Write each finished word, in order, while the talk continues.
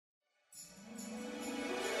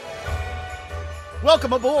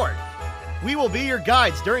Welcome aboard! We will be your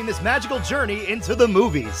guides during this magical journey into the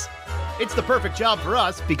movies. It's the perfect job for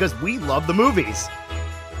us because we love the movies.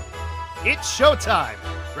 It's showtime!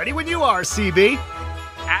 Ready when you are, CB!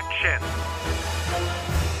 Action!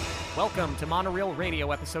 Welcome to Monoreel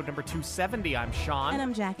Radio, episode number 270. I'm Sean. And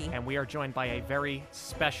I'm Jackie. And we are joined by a very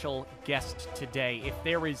special guest today. If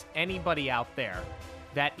there is anybody out there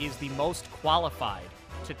that is the most qualified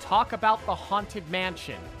to talk about the Haunted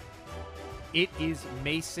Mansion, it is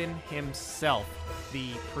Mason himself, the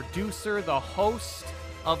producer, the host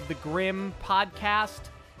of the Grimm podcast,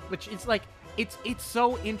 which is like, it's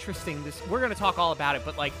so interesting. We're going to talk all about it,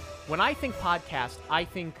 but like, when I think podcast,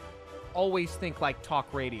 always think like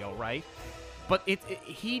talk radio, right? But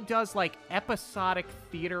he does like episodic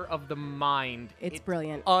theater of the mind. It's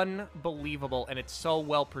brilliant. Unbelievable, and it's so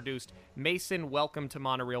well produced. Mason, welcome to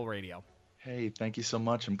Monoreel Radio. Hey, thank you so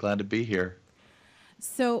much. I'm glad to be here.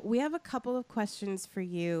 So we have a couple of questions for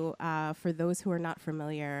you, for those who are not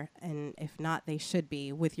familiar, and if not, they should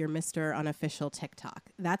be, with your Mr. Unofficial TikTok.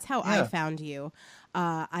 That's how I found you.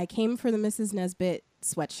 I came for the Mrs. Nesbitt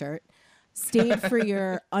sweatshirt, stayed for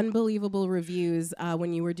your unbelievable reviews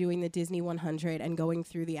when you were doing the Disney 100 and going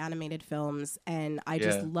through the animated films, and I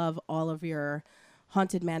just love all of your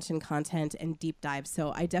Haunted Mansion content and deep dives,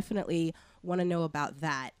 so I definitely want to know about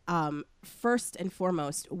that. First and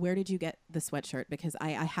foremost, where did you get the sweatshirt? Because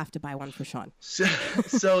I have to buy one for Sean.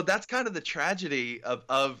 So that's kind of the tragedy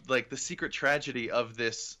of like the secret tragedy of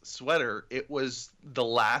this sweater. It was the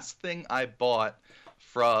last thing I bought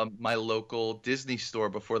from my local Disney store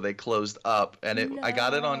before they closed up, and I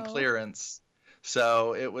got it on clearance.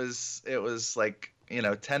 So it was like,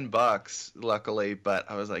 $10 luckily, but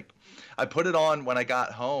I was like, I put it on when I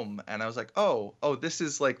got home and I was like, oh, this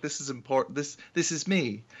is important. This is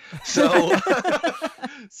me. So,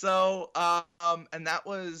 and that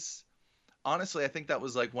was, honestly, I think that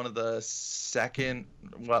was like one of the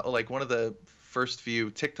one of the first few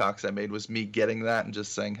TikToks I made was me getting that and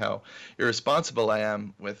just saying how irresponsible I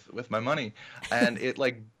am with my money. And it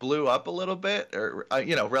like blew up a little bit, or,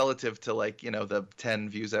 relative to like, the 10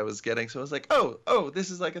 views I was getting. So I was like, oh, this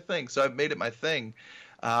is like a thing. So I've made it my thing.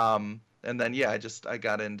 And then, I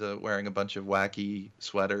got into wearing a bunch of wacky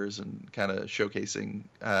sweaters and kind of showcasing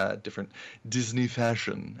different Disney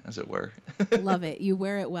fashion, as it were. Love it. You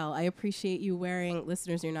wear it well. I appreciate you wearing,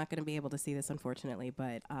 listeners, you're not going to be able to see this, unfortunately,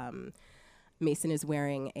 but Mason is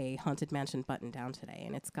wearing a Haunted Mansion button down today,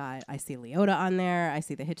 and it's got, I see Leota on there, I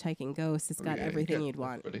see the hitchhiking ghost, it's got everything you'd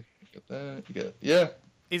want. You get that, you get it. Yeah.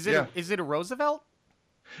 Is it a Roosevelt?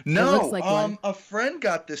 No, like a friend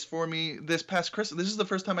got this for me this past Christmas. This is the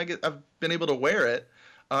first time I've been able to wear it.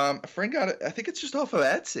 A friend got it. I think it's just off of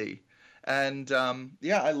Etsy, and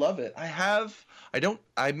I love it.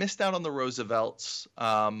 I missed out on the Roosevelts,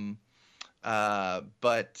 but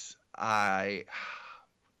I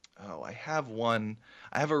have one.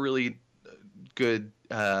 I have a really good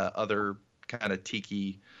other kind of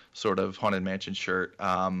tiki sort of Haunted Mansion shirt.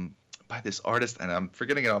 By this artist, and I'm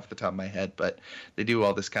forgetting it off the top of my head, but they do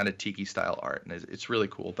all this kind of tiki style art, and it's really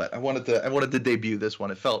cool. But I wanted to debut this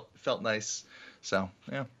one. It felt nice, so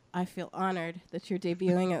yeah. I feel honored that you're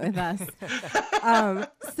debuting it with us.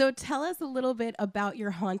 So tell us a little bit about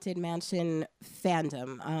your Haunted Mansion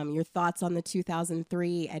fandom, your thoughts on the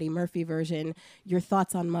 2003 Eddie Murphy version, your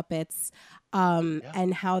thoughts on Muppets,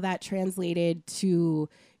 and how that translated to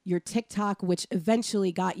your TikTok, which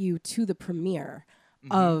eventually got you to the premiere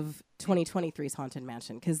of 2023's Haunted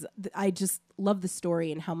Mansion, because I just love the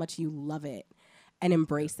story and how much you love it and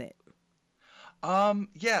embrace it.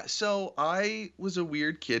 So I was a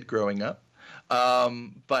weird kid growing up,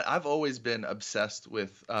 but I've always been obsessed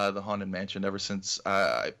with the Haunted Mansion ever since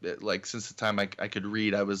since the time I could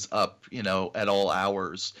read. I was up, at all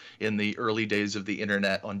hours in the early days of the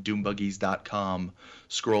internet on doombuggies.com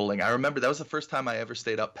scrolling. I remember that was the first time I ever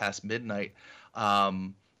stayed up past midnight. I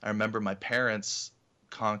remember my parents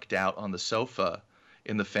conked out on the sofa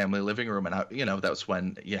in the family living room, and that was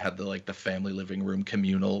when you had the family living room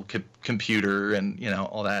communal computer and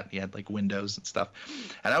all that. You had like windows and stuff,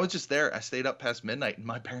 and I was just there. I stayed up past midnight, and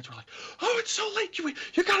my parents were like, "Oh, it's so late, you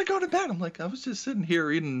gotta go to bed." I'm like, I was just sitting here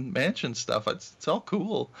reading Mansion stuff. It's all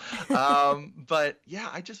cool. But yeah,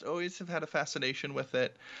 I just always have had a fascination with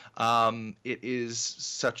it. It is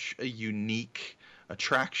such a unique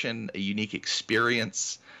attraction, a unique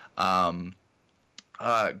experience.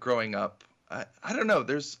 Growing up, I don't know.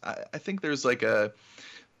 I think there's like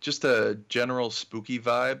just a general spooky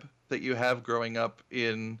vibe that you have growing up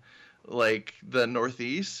in like the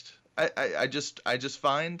Northeast. I just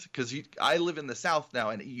find, because I live in the South now,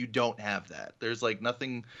 and you don't have that. There's like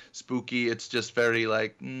nothing spooky. It's just very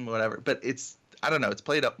like whatever. But I don't know. It's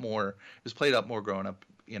played up more. It was played up more growing up,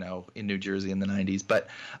 in New Jersey in the '90s. But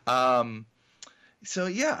so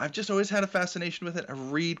yeah, I've just always had a fascination with it. I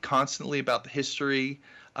read constantly about the history,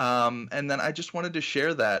 and then I just wanted to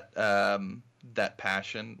share that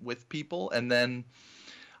passion with people. And then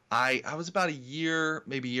I was about a year,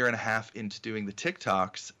 maybe year and a half into doing the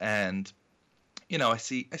TikToks, and I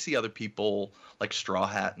see other people like Straw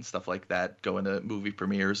Hat and stuff like that going to movie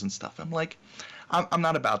premieres and stuff. I'm like, I'm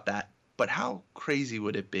not about that. But how crazy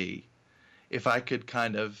would it be if I could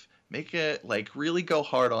kind of make it like really go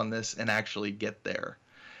hard on this and actually get there?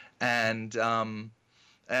 And lo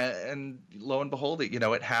and behold,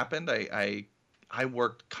 it happened. I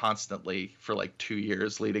worked constantly for like 2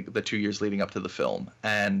 years leading up to the film,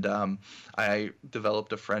 and I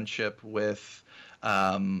developed a friendship with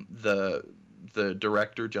the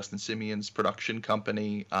director, Justin Simeon's production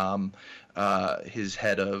company. His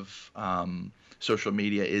head of social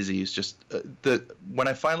media, Izzy, is just when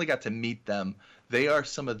I finally got to meet them, they are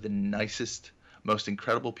some of the nicest, most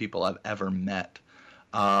incredible people I've ever met.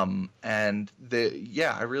 I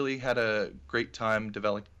really had a great time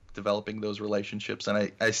developing those relationships,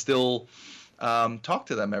 and I still talk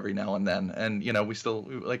to them every now and then, and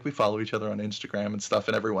we follow each other on Instagram and stuff,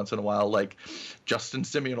 and every once in a while, like, Justin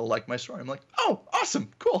Simeon will like my story. I'm like, oh, awesome,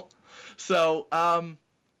 cool. So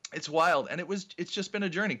it's wild, and it's just been a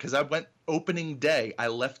journey, because I went opening day. I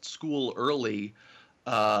left school early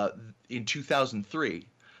in 2003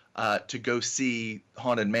 to go see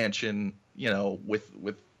Haunted Mansion, with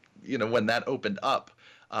when that opened up,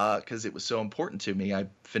 because it was so important to me. I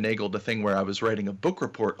finagled a thing where I was writing a book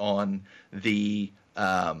report on the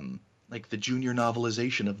the junior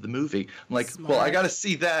novelization of the movie. I'm like, Smart. well, I got to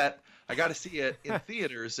see that. I got to see it in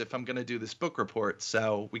theaters if I'm going to do this book report.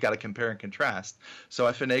 So we got to compare and contrast. So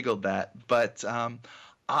I finagled that. But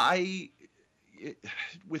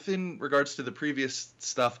within regards to the previous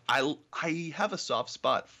stuff, I have a soft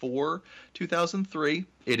spot for 2003.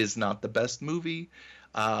 It is not the best movie.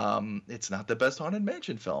 It's not the best Haunted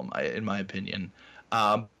Mansion film, in my opinion.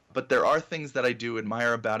 But there are things that I do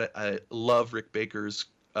admire about it. I love Rick Baker's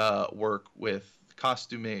work with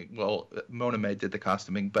costuming. Well, Mona May did the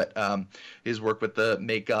costuming, but his work with the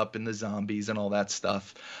makeup and the zombies and all that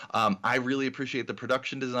stuff. I really appreciate the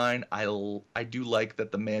production design. I do like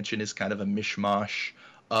that the mansion is kind of a mishmash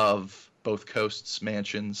of both coasts'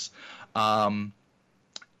 mansions.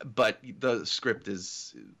 But the script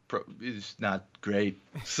is not great,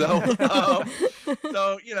 so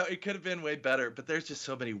it could have been way better. But there's just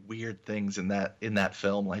so many weird things in that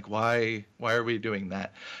film. Like, why are we doing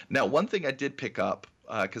that? Now, one thing I did pick up,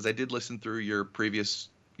 because I did listen through your previous,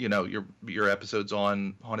 your episodes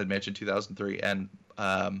on Haunted Mansion 2003 and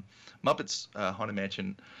Muppets Haunted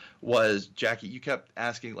Mansion, was, Jackie, you kept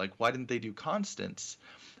asking, like, why didn't they do Constance?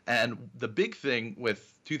 And the big thing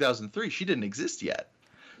with 2003, she didn't exist yet.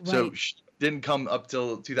 Right. So she didn't come up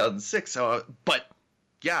till 2006. So, but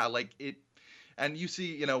yeah, like it, and you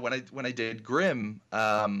see, when I did Grimm,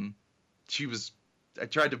 she was, I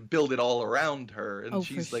tried to build it all around her, and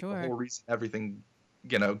she's like the whole reason everything,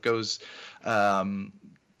 goes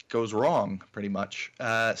wrong pretty much.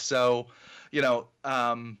 So,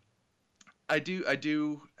 I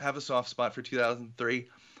do have a soft spot for 2003.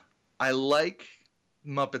 I like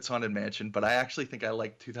Muppets Haunted Mansion, but I actually think I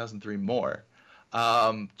like 2003 more.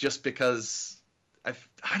 Just because I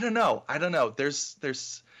don't know.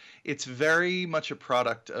 It's very much a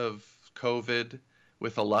product of COVID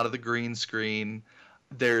with a lot of the green screen.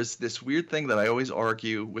 There's this weird thing that I always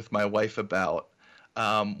argue with my wife about,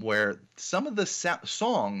 where some of the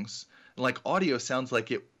songs, like audio, sounds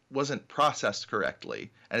like it wasn't processed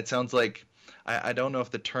correctly. And it sounds like, I don't know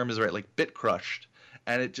if the term is right, like bit crushed.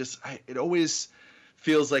 And it always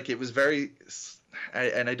feels like it was very...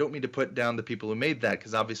 and I don't mean to put down the people who made that,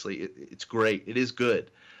 because obviously it's great. It is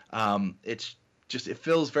good. It's just, it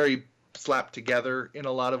feels very slapped together in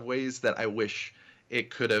a lot of ways that I wish it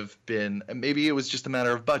could have been. And maybe it was just a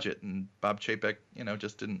matter of budget, and Bob Chapek,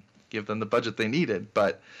 just didn't give them the budget they needed.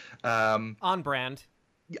 But on brand.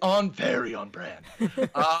 Very on brand.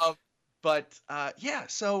 Yeah,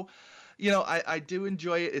 so... I do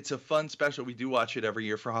enjoy it. It's a fun special. We do watch it every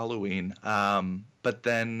year for Halloween. But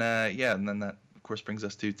then, and then that, of course, brings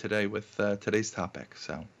us to today with today's topic.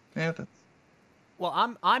 So, yeah, that's...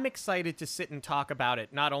 Well, I'm excited to sit and talk about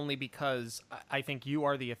it, not only because I think you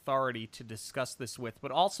are the authority to discuss this with,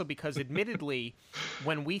 but also because, admittedly,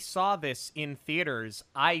 when we saw this in theaters,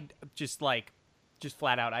 I just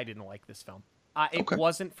flat out, I didn't like this film. It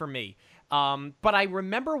wasn't for me. But I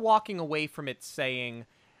remember walking away from it saying,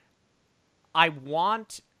 I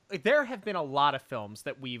want there have been a lot of films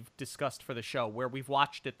that we've discussed for the show where we've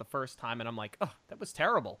watched it the first time and I'm like, oh, that was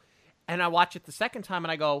terrible. And I watch it the second time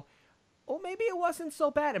and I go, oh, maybe it wasn't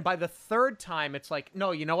so bad. And by the third time, it's like,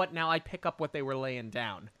 no, you know what? Now I pick up what they were laying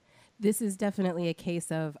down. This is definitely a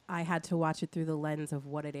case of I had to watch it through the lens of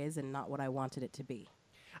what it is and not what I wanted it to be.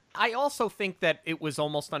 I also think that it was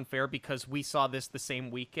almost unfair because we saw this the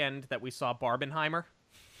same weekend that we saw Barbenheimer.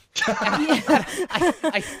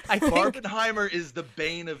 I think Barbenheimer is the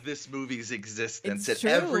bane of this movie's existence. At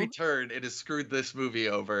every turn, it has screwed this movie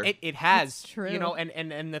over. It has, it's true. You know,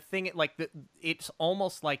 and the thing, like, it's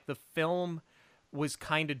almost like the film was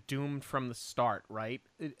kind of doomed from the start, right?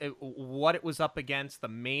 What it was up against, the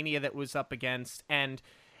mania that was up against, and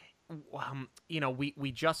you know,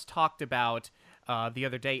 we just talked about the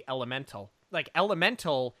other day Elemental. Like,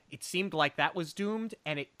 Elemental, it seemed like that was doomed,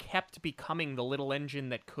 and it kept becoming the little engine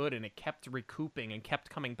that could, and it kept recouping and kept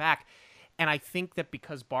coming back. And I think that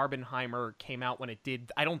because Barbenheimer came out when it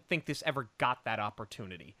did, I don't think this ever got that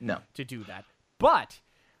opportunity to do that. But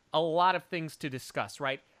a lot of things to discuss,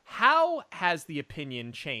 right? How has the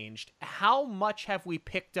opinion changed? How much have we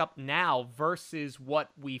picked up now versus what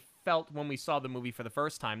we felt when we saw the movie for the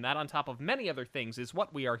first time? That, on top of many other things, is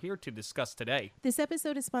what we are here to discuss today. This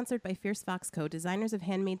episode is sponsored by Fierce Fox Co., designers of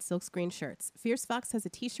handmade silkscreen shirts. Fierce Fox has a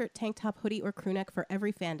t-shirt, tank top, hoodie, or crewneck for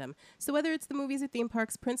every fandom. So whether it's the movies or theme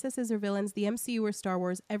parks, princesses or villains, the MCU or Star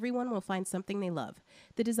Wars, everyone will find something they love.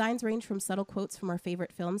 The designs range from subtle quotes from our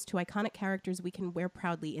favorite films to iconic characters we can wear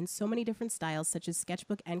proudly in so many different styles, such as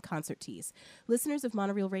sketchbook and concert tees. Listeners of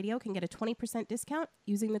Monoreel Radio can get a 20% discount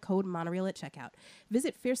using the code Monoreel at checkout.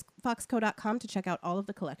 Visit fiercefoxco.com to check out all of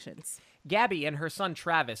the collections. Gabby and her son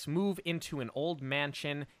Travis move into an old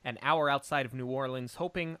mansion an hour outside of New Orleans,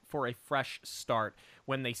 hoping for a fresh start.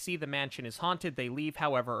 When they see the mansion is haunted, they leave,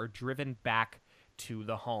 however, are driven back to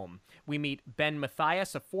the home. We meet Ben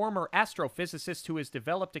Mathias, a former astrophysicist who has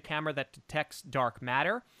developed a camera that detects dark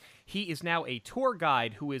matter. He is now a tour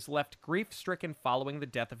guide who is left grief-stricken following the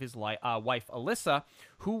death of his wife, Alyssa,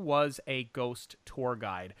 who was a ghost tour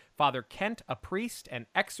guide. Father Kent, a priest and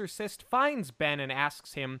exorcist, finds Ben and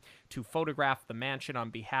asks him to photograph the mansion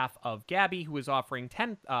on behalf of Gabby, who is offering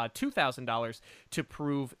 $2,000 to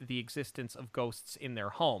prove the existence of ghosts in their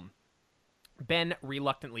home. Ben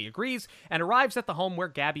reluctantly agrees and arrives at the home where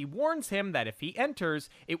Gabby warns him that if he enters,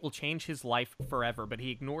 it will change his life forever, but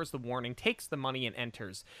he ignores the warning, takes the money, and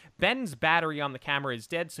enters. Ben's battery on the camera is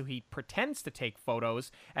dead, so he pretends to take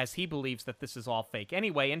photos, as he believes that this is all fake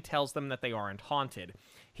anyway, and tells them that they aren't haunted.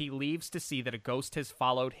 He leaves to see that a ghost has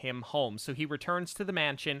followed him home, so he returns to the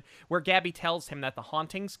mansion, where Gabby tells him that the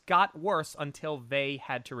hauntings got worse until they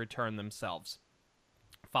had to return themselves.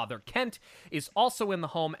 Father Kent is also in the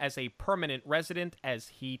home as a permanent resident, as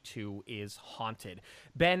he too is haunted.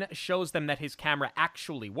 Ben shows them that his camera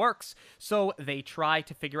actually works, so they try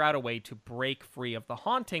to figure out a way to break free of the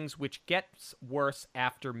hauntings, which gets worse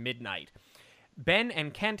after midnight. Ben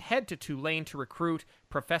and Kent head to Tulane to recruit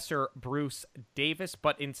Professor Bruce Davis,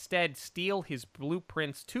 but instead steal his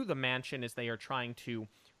blueprints to the mansion as they are trying to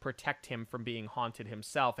protect him from being haunted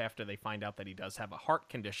himself after they find out that he does have a heart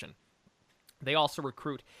condition. They also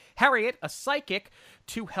recruit Harriet, a psychic,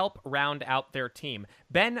 to help round out their team.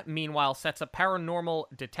 Ben, meanwhile, sets up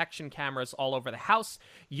paranormal detection cameras all over the house.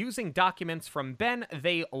 Using documents from Ben,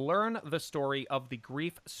 they learn the story of the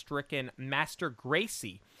grief-stricken Master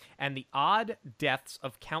Gracie and the odd deaths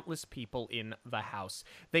of countless people in the house.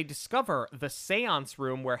 They discover the seance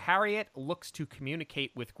room where Harriet looks to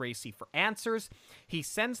communicate with Gracie for answers. He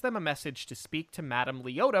sends them a message to speak to Madame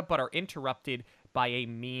Leota, but are interrupted by a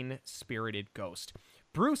mean-spirited ghost.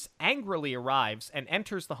 Bruce angrily arrives and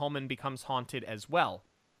enters the home and becomes haunted as well.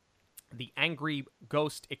 The angry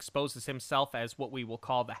ghost exposes himself as what we will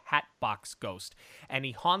call the Hatbox Ghost, and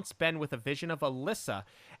he haunts Ben with a vision of Alyssa,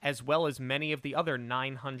 as well as many of the other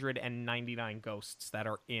 999 ghosts that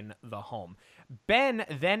are in the home. Ben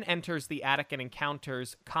then enters the attic and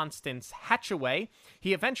encounters Constance Hatchaway.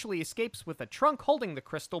 He eventually escapes with a trunk holding the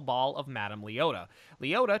crystal ball of Madame Leota.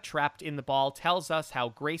 Leota, trapped in the ball, tells us how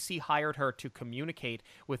Gracie hired her to communicate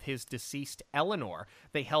with his deceased Eleanor.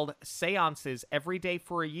 They held seances every day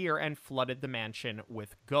for a year and flooded the mansion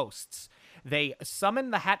with ghosts. They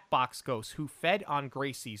summoned the Hatbox Ghost, who fed on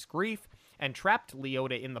Gracie's grief and trapped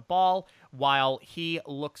Leota in the ball, while he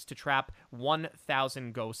looks to trap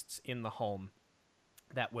 1,000 ghosts in the home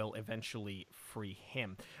that will eventually free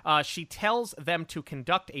him. She tells them to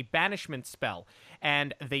conduct a banishment spell,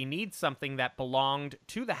 and they need something that belonged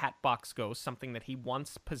to the Hatbox Ghost, something that he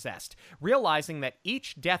once possessed. Realizing that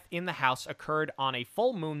each death in the house occurred on a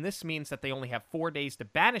full moon, this means that they only have 4 days to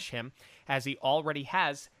banish him, as he already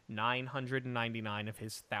has 999 of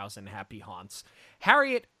his 1,000 happy haunts.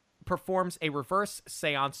 Harriet performs a reverse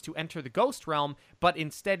seance to enter the ghost realm, but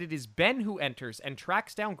instead it is Ben who enters and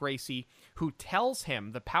tracks down Gracie, who tells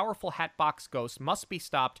him the powerful Hatbox Ghost must be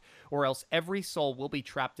stopped or else every soul will be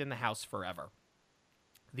trapped in the house forever.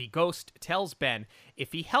 The ghost tells Ben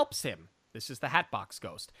if he helps him, this is the Hatbox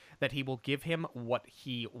Ghost, that he will give him what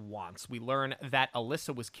he wants. We learn that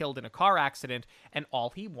Alyssa was killed in a car accident, and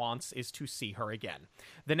all he wants is to see her again.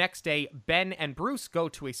 The next day, Ben and Bruce go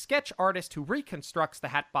to a sketch artist who reconstructs the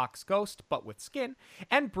Hatbox Ghost, but with skin,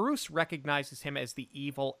 and Bruce recognizes him as the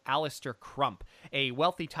evil Alistair Crump, a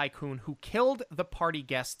wealthy tycoon who killed the party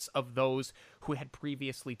guests of those who had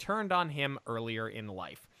previously turned on him earlier in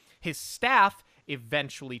life. His staff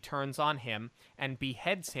eventually turns on him and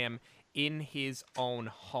beheads him in his own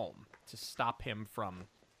home to stop him from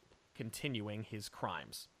continuing his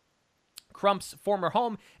crimes. Crump's former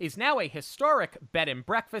home is now a historic bed and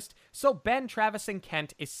breakfast, so Ben, Travis, and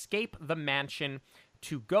Kent escape the mansion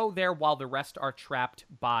to go there while the rest are trapped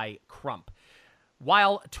by Crump.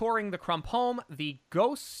 While touring the Crump home, the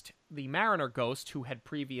Mariner Ghost, who had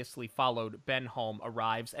previously followed Ben home,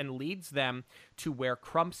 arrives and leads them to where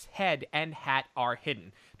Crump's head and hat are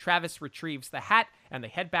hidden. Travis retrieves the hat, and they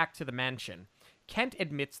head back to the mansion. Kent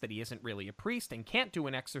admits that he isn't really a priest and can't do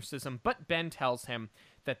an exorcism, but Ben tells him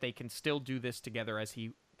that they can still do this together as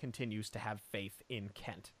he continues to have faith in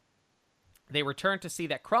Kent. They return to see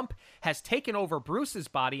that Crump has taken over Bruce's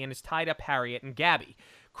body and has tied up Harriet and Gabby.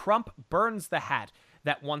 Crump burns the hat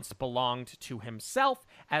that once belonged to himself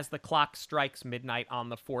as the clock strikes midnight on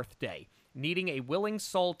the fourth day. Needing a willing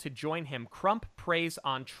soul to join him, Crump preys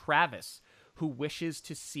on Travis, who wishes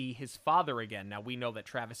to see his father again. Now, we know that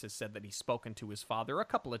Travis has said that he's spoken to his father a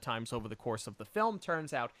couple of times over the course of the film.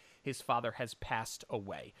 Turns out his father has passed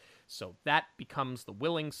away. So that becomes the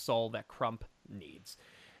willing soul that Crump needs.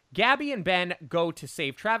 Gabby and Ben go to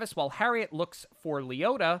save Travis while Harriet looks for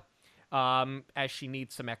Leota as she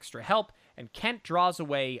needs some extra help, and Kent draws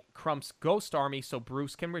away Crump's ghost army so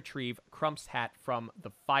Bruce can retrieve Crump's hat from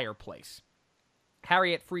the fireplace.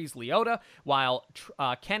 Harriet frees Leota, while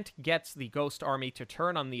Kent gets the ghost army to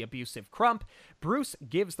turn on the abusive Crump. Bruce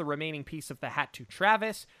gives the remaining piece of the hat to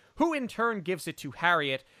Travis, who in turn gives it to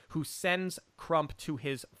Harriet, who sends Crump to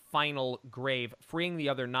his final grave, freeing the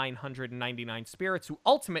other 999 spirits, who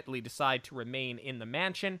ultimately decide to remain in the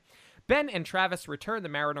mansion. Ben and Travis return the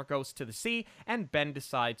Mariner Ghost to the sea, and Ben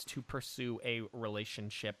decides to pursue a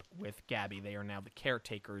relationship with Gabby. They are now the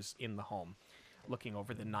caretakers in the home, looking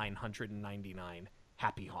over the 999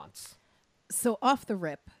 happy haunts. So off the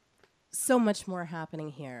rip, so much more happening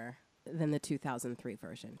here than the 2003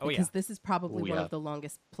 version. Because this is probably one of the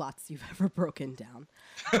longest plots you've ever broken down.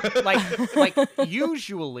 like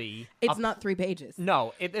usually... It's not 3 pages.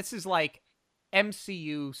 No, this is like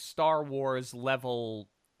MCU Star Wars level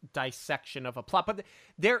dissection of a plot. But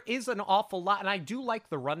there is an awful lot, and I do like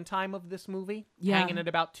the runtime of this movie, hanging at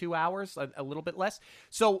about 2 hours, a little bit less.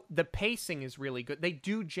 So the pacing is really good. They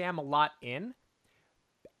do jam a lot in,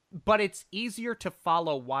 but it's easier to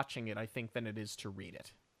follow watching it, I think, than it is to read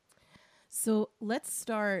it. So let's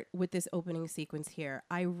start with this opening sequence here.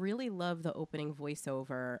 I really love the opening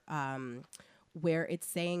voiceover where it's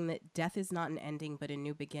saying that death is not an ending but a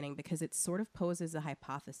new beginning, because it sort of poses a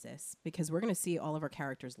hypothesis, because we're going to see all of our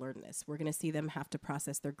characters learn this. We're going to see them have to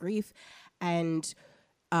process their grief and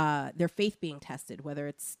their faith being tested, whether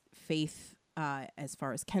it's faith as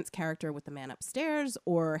far as Kent's character with the man upstairs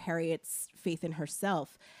or Harriet's faith in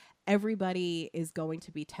herself. Everybody is going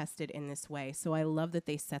to be tested in this way. So I love that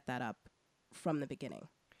they set that up from the beginning.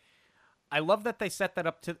 I love that they set that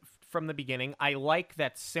up from the beginning. I like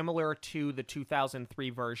that, similar to the 2003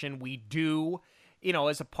 version, we do,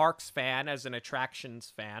 as a parks fan, as an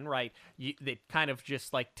attractions fan, right, it kind of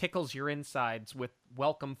just like tickles your insides with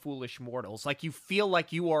welcome foolish mortals. Like, you feel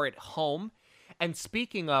like you are at home. And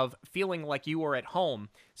speaking of feeling like you are at home,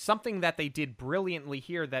 something that they did brilliantly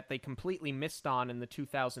here that they completely missed on in the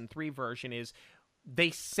 2003 version is they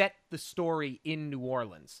set the story in New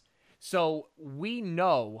Orleans. So we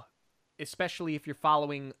know, especially if you're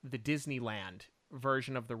following the Disneyland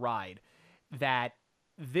version of the ride, that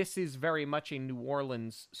this is very much a New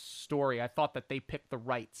Orleans story. I thought that they picked the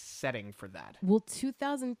right setting for that. Well,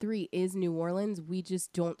 2003 is New Orleans. We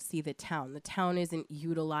just don't see the town. The town isn't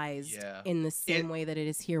utilized in the same way that it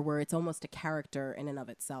is here, where it's almost a character in and of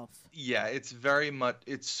itself. Yeah, it's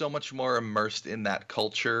so much more immersed in that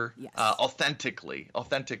culture, authentically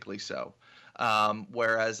so.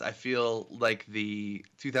 Whereas I feel like the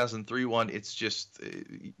 2003 one, it's just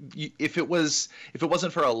if it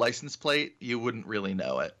wasn't for a license plate, you wouldn't really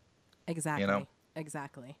know it. Exactly.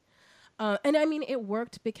 Exactly. And I mean, it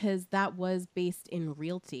worked because that was based in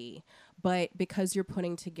realty. But because you're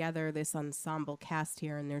putting together this ensemble cast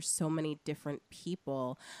here and there's so many different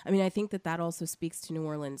people, I mean, I think that that also speaks to New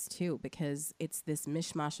Orleans too, because it's this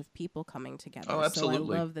mishmash of people coming together. Oh, absolutely.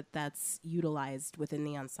 So I love that that's utilized within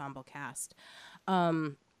the ensemble cast.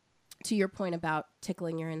 To your point about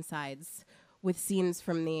tickling your insides with scenes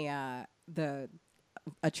from the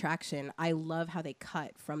attraction, I love how they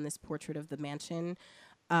cut from this portrait of the mansion,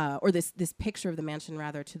 or this picture of the mansion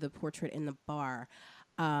rather, to the portrait in the bar,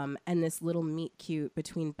 and this little meet cute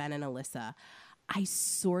between Ben and Alyssa. I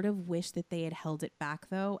sort of wish that they had held it back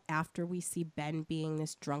though. After we see Ben being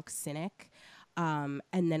this drunk cynic, and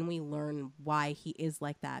then we learn why he is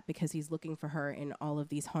like that, because he's looking for her in all of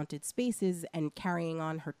these haunted spaces and carrying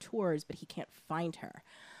on her tours, but he can't find her.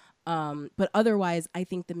 But otherwise, I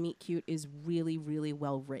think the meet cute is really, really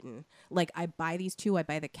well written. Like, I buy these two. I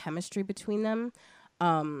buy the chemistry between them.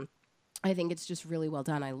 I think it's just really well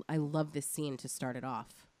done. I love this scene to start it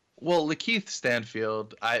off. Well, Lakeith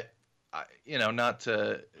Stanfield, not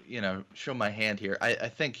to, show my hand here. I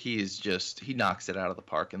think he knocks it out of the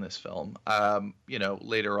park in this film.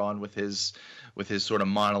 Later on with his sort of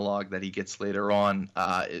monologue that he gets later on,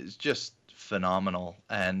 is just phenomenal.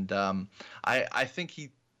 And I think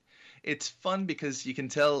it's fun because you can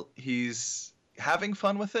tell he's having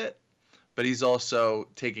fun with it, but he's also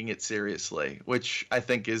taking it seriously, which I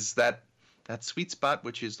think is that sweet spot,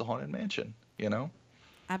 which is the Haunted Mansion,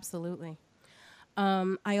 Absolutely.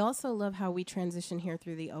 I also love how we transition here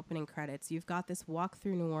through the opening credits. You've got this walk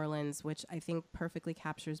through New Orleans, which I think perfectly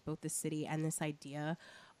captures both the city and this idea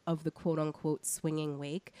of the quote-unquote swinging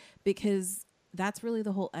wake, because that's really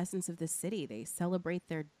the whole essence of the city. They celebrate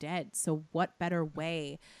their dead. So what better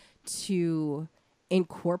way to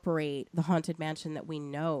incorporate the Haunted Mansion that we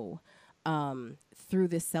know through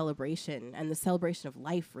this celebration and the celebration of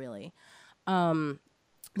life, really.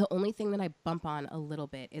 The only thing that I bump on a little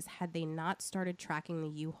bit is, had they not started tracking the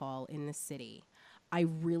U-Haul in the city, I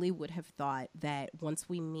really would have thought that once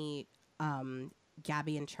we meet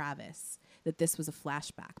Gabby and Travis, that this was a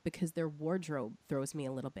flashback, because their wardrobe throws me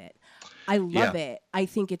a little bit. I love it. I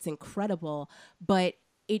think it's incredible, but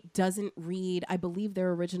it doesn't read. I believe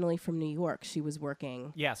they're originally from New York. She was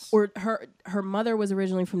working. Yes. Or her mother was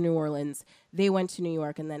originally from New Orleans. They went to New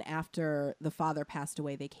York, and then after the father passed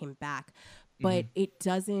away, they came back. But it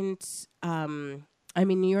doesn't. I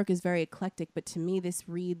mean, New York is very eclectic, but to me, this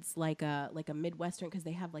reads like a Midwestern, because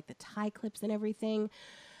they have like the tie clips and everything,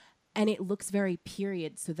 and it looks very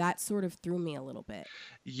period. So that sort of threw me a little bit.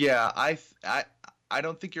 Yeah, I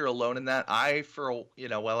don't think you're alone in that.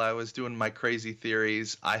 While I was doing my crazy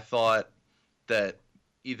theories, I thought that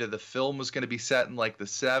either the film was going to be set in like the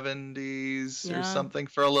 70s or something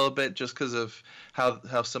for a little bit, just because of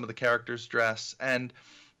how some of the characters dress. And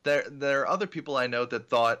there are other people I know that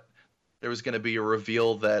thought there was going to be a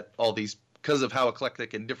reveal that all these, because of how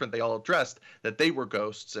eclectic and different they all dressed, that they were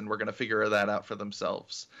ghosts and were going to figure that out for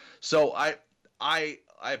themselves. So I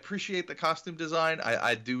appreciate the costume design.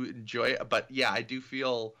 I do enjoy it, but yeah, I do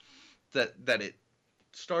feel that it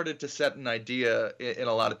started to set an idea in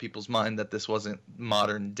a lot of people's mind that this wasn't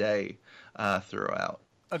modern day throughout.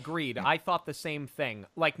 Agreed. I thought the same thing.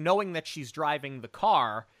 Like, knowing that she's driving the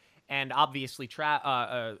car, and obviously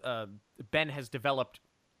Ben has developed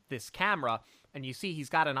this camera, and you see he's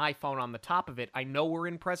got an iPhone on the top of it. I know we're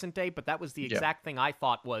in present day, but that was the exact thing I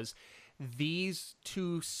thought was, these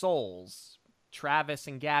two souls, Travis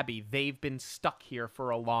and Gabby, they've been stuck here for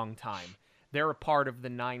a long time. They're a part of the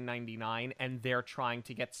 999, and they're trying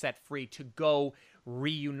to get set free to go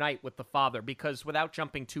reunite with the father. Because without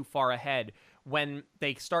jumping too far ahead, when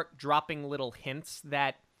they start dropping little hints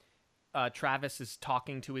that Travis is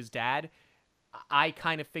talking to his dad, I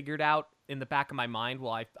kind of figured out in the back of my mind,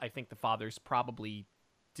 well, I think the father's probably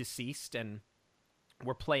deceased, and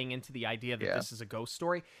we're playing into the idea that this is a ghost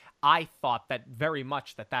story. I thought that very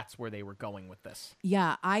much that's where they were going with this.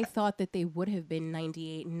 Yeah, I thought that they would have been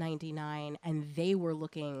 98 and 99, and they were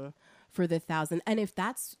looking for the 1,000. And if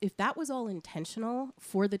that was all intentional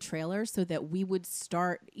for the trailer, so that we would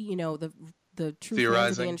start, the true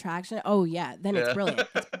fans of the attraction. Oh yeah, then it's brilliant.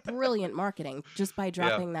 It's brilliant marketing, just by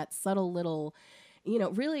dropping that subtle little,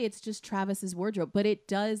 really it's just Travis's wardrobe, but it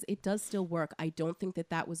does still work. I don't think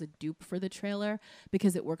that was a dupe for the trailer,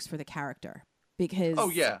 because it works for the character, because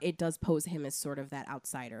it does pose him as sort of that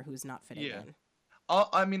outsider who's not fitting in.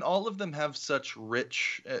 All of them have such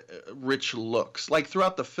rich looks. Like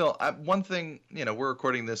throughout the film, one thing, we're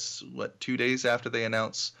recording this 2 days after they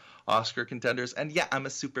announce Oscar contenders, and I'm a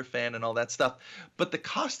super fan and all that stuff, but the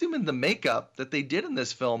costume and the makeup that they did in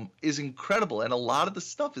this film is incredible, and a lot of the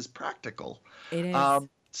stuff is practical. It is.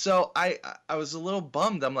 So I was a little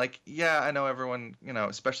bummed. I'm like, yeah, I know everyone,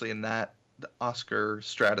 especially in that the Oscar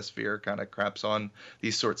stratosphere kind of craps on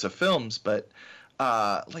these sorts of films, but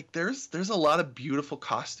like there's a lot of beautiful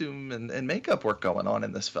costume and makeup work going on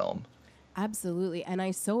in this film. Absolutely. And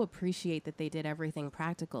I so appreciate that they did everything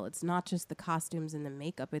practical. It's not just the costumes and the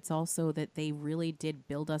makeup, it's also that they really did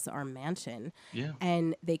build us our mansion. Yeah.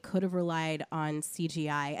 And they could have relied on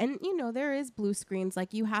CGI. And, there is blue screens.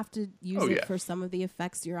 Like, you have to use Oh it yeah. for some of the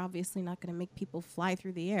effects. You're obviously not going to make people fly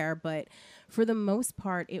through the air. But for the most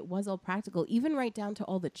part, it was all practical, even right down to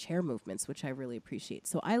all the chair movements, which I really appreciate.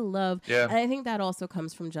 So I love, Yeah. and I think that also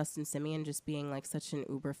comes from Justin Simeon just being like such an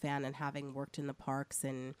Uber fan and having worked in the parks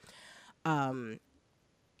and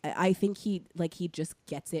I think he just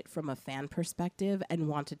gets it from a fan perspective and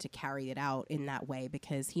wanted to carry it out in that way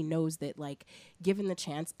because he knows that, like, given the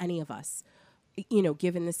chance, any of us,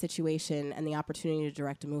 given the situation and the opportunity to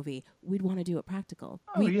direct a movie, we'd want to do it practical.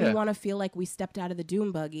 Oh We yeah. want to feel like we stepped out of the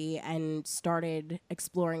doom buggy and started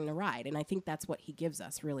exploring the ride, and I think that's what he gives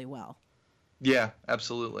us really well. Yeah,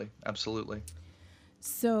 absolutely. Absolutely.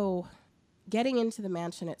 So, getting into the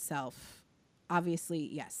mansion itself, obviously,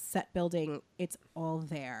 yes, set building, it's all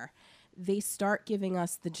there. They start giving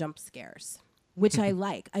us the jump scares, which I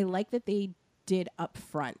like. I like that they did up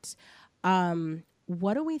front.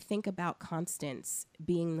 What do we think about Constance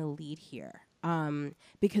being the lead here?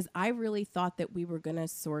 Because I really thought that we were going to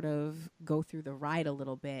sort of go through the ride a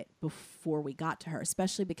little bit before we got to her,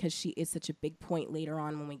 especially because she is such a big point later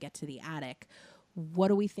on when we get to the attic. What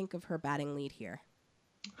do we think of her batting lead here?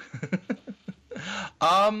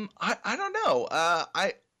 I don't know.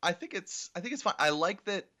 I think it's fine. I like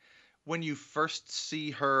that when you first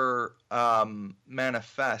see her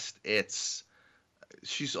manifest,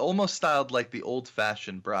 she's almost styled like the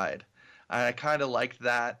old-fashioned bride. I kind of like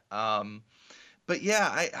that. But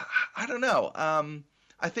yeah, I don't know.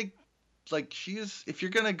 I think like if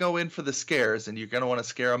you're gonna go in for the scares and you're gonna want to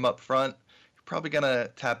scare them up front, you're probably gonna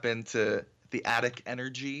tap into the attic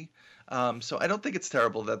energy. So I don't think it's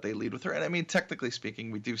terrible that they lead with her. And I mean, technically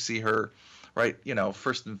speaking, we do see her, right?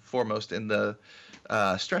 First and foremost in the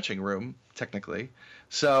stretching room, technically.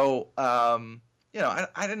 So I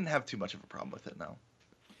didn't have too much of a problem with it. No.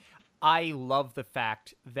 I love the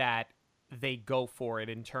fact that they go for it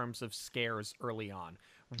in terms of scares early on.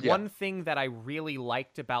 Yeah. One thing that I really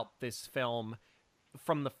liked about this film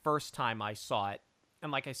from the first time I saw it,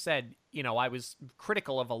 and like I said, I was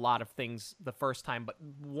critical of a lot of things the first time, but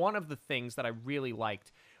one of the things that I really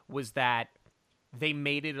liked was that they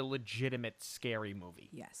made it a legitimate scary movie.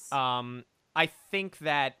 Yes. I think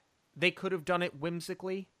that they could have done it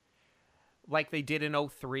whimsically, like they did in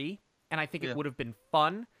 03, and I think it would have been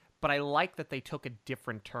fun, but I like that they took a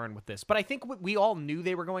different turn with this. But I think we all knew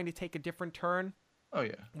they were going to take a different turn. Oh,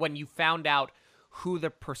 yeah. When you found out who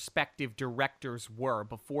the prospective directors were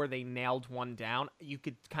before they nailed one down, you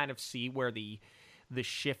could kind of see where the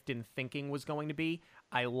shift in thinking was going to be.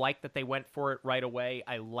 I like that they went for it right away.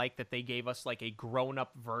 I like that they gave us like a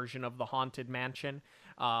grown-up version of the Haunted Mansion.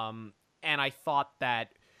 And I thought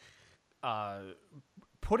that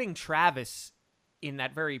putting Travis in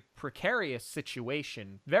that very precarious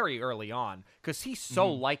situation very early on, because he's so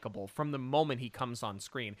likable from the moment he comes on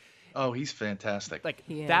screen. Oh, he's fantastic. Like,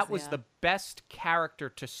 He is, that was yeah. the best character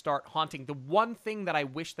to start haunting. The one thing that I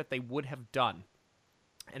wish that they would have done,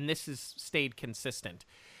 and this has stayed consistent,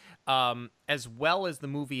 as well as the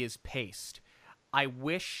movie is paced, I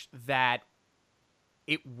wish that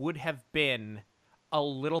it would have been a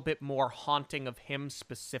little bit more haunting of him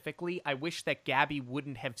specifically. I wish that Gabby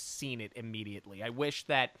wouldn't have seen it immediately. I wish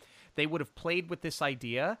that they would have played with this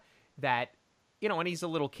idea that, and he's a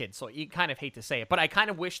little kid, so you kind of hate to say it, but I kind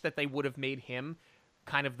of wish that they would have made him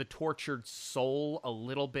kind of the tortured soul a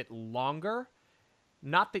little bit longer.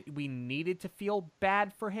 Not that we needed to feel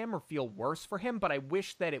bad for him or feel worse for him, but I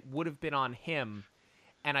wish that it would have been on him,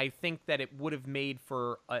 and I think that it would have made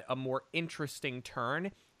for a more interesting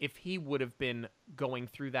turn if he would have been going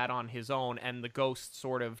through that on his own and the ghost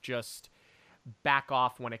sort of just back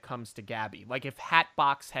off when it comes to Gabby. Like if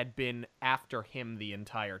Hatbox had been after him the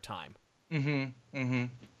entire time. No,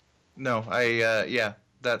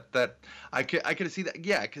 that I could see that.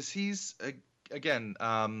 Yeah, because he's again,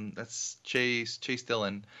 that's Chase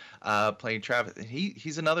Dillon playing Travis.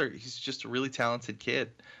 He's just a really talented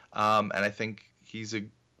kid, and I think he's a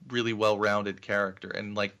really well-rounded character.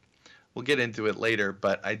 And like we'll get into it later,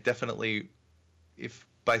 but I definitely, if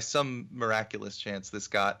by some miraculous chance this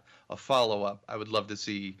got a follow-up, I would love to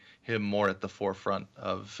see him more at the forefront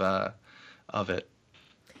of it.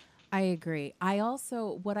 I agree.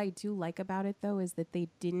 What I do like about it though is that they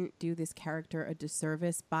didn't do this character a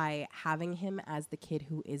disservice by having him as the kid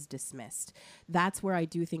who is dismissed. That's where I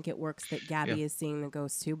do think it works that Yeah. Gabby is seeing the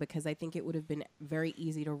ghost too, because I think it would have been very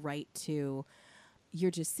easy to write to, you're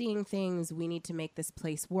just seeing things. We need to make this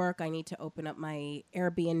place work. I need to open up my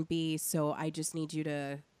Airbnb. So I just need you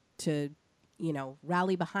to,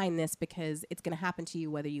 rally behind this because it's going to happen to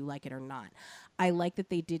you whether you like it or not. I like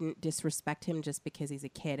that they didn't disrespect him just because he's a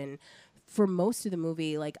kid. And for most of the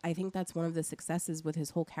movie, like, I think that's one of the successes with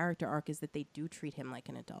his whole character arc is that they do treat him like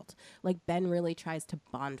an adult. Like, Ben really tries to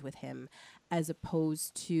bond with him as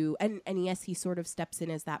opposed to, and yes, he sort of steps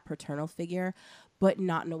in as that paternal figure, but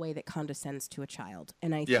not in a way that condescends to a child.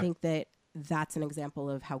 And I think that that's an example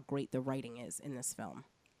of how great the writing is in this film.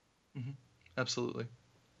 Mm-hmm. Absolutely.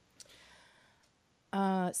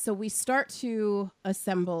 So we start to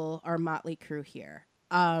assemble our motley crew here.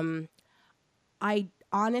 I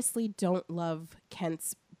honestly don't love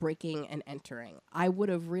Kent's breaking and entering. I would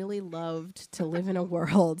have really loved to live in a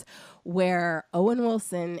world where Owen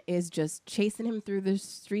Wilson is just chasing him through the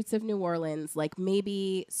streets of New Orleans, like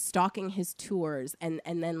maybe stalking his tours and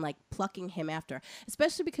then like plucking him after,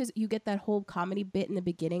 especially because you get that whole comedy bit in the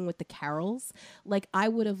beginning with the carols. Like, I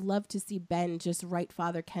would have loved to see Ben just write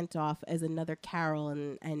Father Kent off as another carol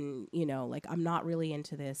and like, I'm not really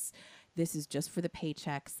into this. This is just for the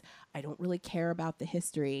paychecks. I don't really care about the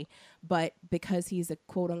history. But because he's a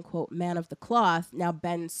quote-unquote man of the cloth, now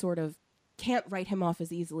Ben sort of can't write him off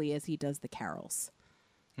as easily as he does the carols.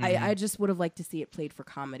 Mm-hmm. I just would have liked to see it played for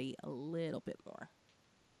comedy a little bit more.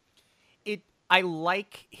 I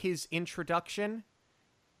like his introduction,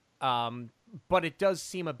 but it does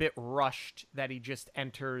seem a bit rushed that he just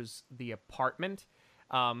enters the apartment.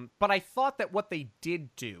 But I thought that what they did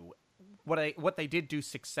do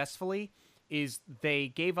successfully is they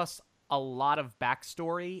gave us a lot of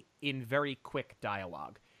backstory in very quick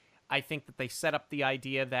dialogue. I think that they set up the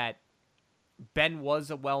idea that Ben was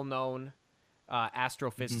a well-known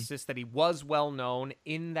astrophysicist, that he was well-known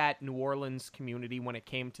in that New Orleans community when it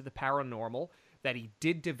came to the paranormal, that he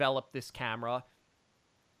did develop this camera.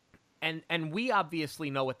 And we obviously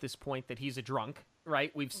know at this point that he's a drunk,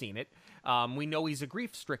 right? We've seen it. We know he's a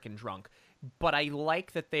grief-stricken drunk. But I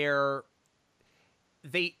like that they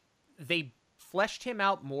fleshed him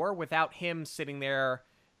out more without him sitting there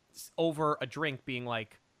over a drink being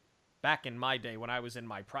like, back in my day when I was in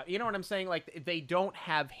my prime. You know what I'm saying? Like, they don't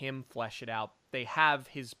have him flesh it out. They have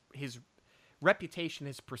his reputation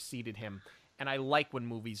has preceded him. And I like when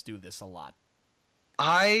movies do this a lot.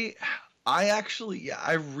 I actually,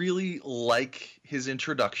 I really like his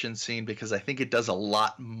introduction scene because I think it does a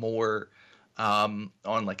lot more on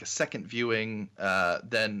like a second viewing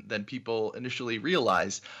than people initially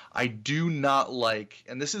realize. I do not like,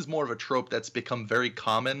 and this is more of a trope that's become very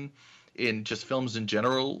common in just films in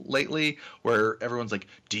general lately, where everyone's like,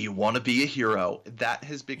 do you want to be a hero? That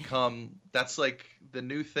has become, that's like the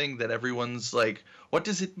new thing that everyone's like, what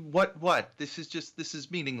this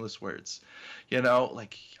is meaningless words,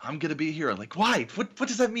 like, I'm gonna be a hero. Like, why? What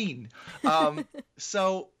does that mean?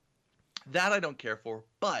 So that I don't care for,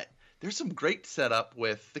 but there's some great setup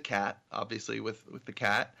with the cat, obviously with the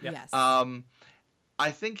cat. Yes. I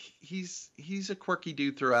think he's a quirky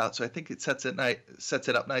dude throughout, so I think it sets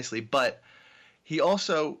it up nicely. But he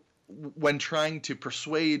also, when trying to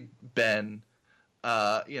persuade Ben,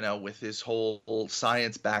 with his whole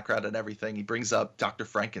science background and everything, he brings up Dr.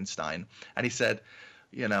 Frankenstein, and he said,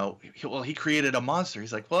 he created a monster.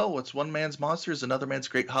 He's like, well, what's one man's monster is another man's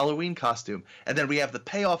great Halloween costume. And then we have the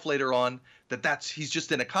payoff later on that he's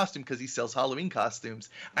just in a costume because he sells Halloween costumes.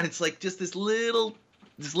 And it's like just this little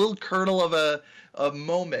kernel of a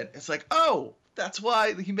moment. It's like, oh, that's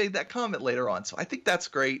why he made that comment later on. So I think that's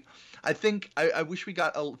great. I think I wish we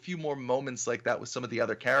got a few more moments like that with some of the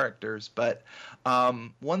other characters. But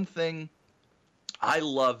one thing, I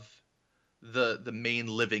love the main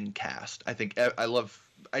living cast.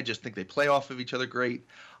 I just think they play off of each other great.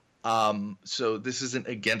 So this isn't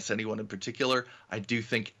against anyone in particular. I do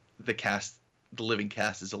think the living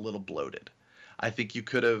cast is a little bloated. I think you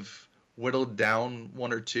could have whittled down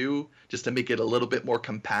one or two just to make it a little bit more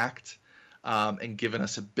compact, and given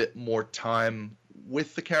us a bit more time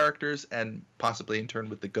with the characters and possibly in turn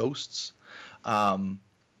with the ghosts.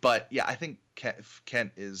 But yeah, I think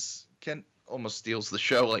Kent almost steals the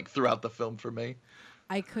show, like, throughout the film for me.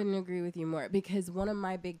 I couldn't agree with you more, because one of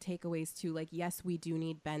my big takeaways too, like, yes, we do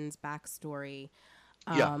need Ben's backstory.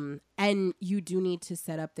 And you do need to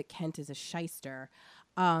set up that Kent is a shyster.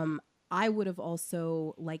 I would have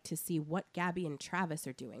also liked to see what Gabby and Travis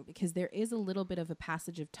are doing, because there is a little bit of a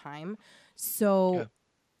passage of time. So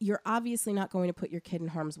you're obviously not going to put your kid in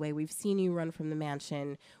harm's way. We've seen you run from the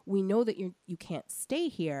mansion. We know that you can't stay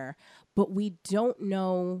here, but we don't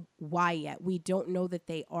know why yet. We don't know that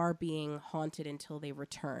they are being haunted until they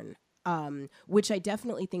return. Which I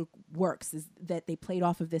definitely think works, is that they played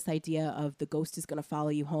off of this idea of the ghost is going to follow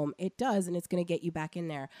you home. It does, and it's going to get you back in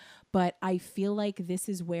there. But I feel like this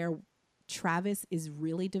is where Travis is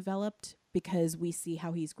really developed, because we see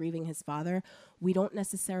how he's grieving his father. We don't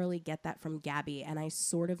necessarily get that from Gabby, and I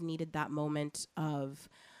sort of needed that moment of,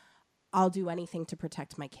 I'll do anything to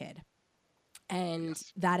protect my kid. And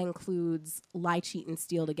that includes lie, cheat, and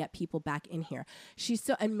steal to get people back in here. She's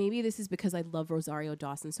so, and maybe this is because I love Rosario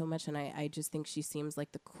Dawson so much, and I just think she seems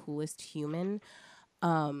like the coolest human.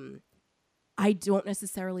 I don't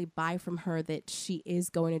necessarily buy from her that she is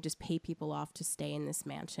going to just pay people off to stay in this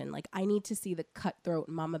mansion. Like, I need to see the cutthroat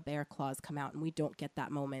Mama Bear claws come out, and we don't get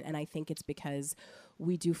that moment. And I think it's because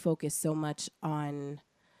we do focus so much on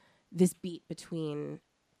this beat between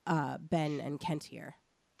Ben and Kent here.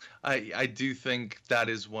 I do think that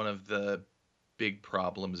is one of the big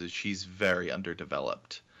problems, is she's very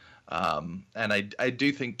underdeveloped. And I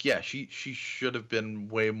do think, yeah, she should have been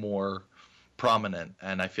way more prominent,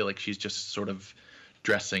 and I feel like she's just sort of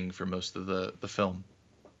dressing for most of the film.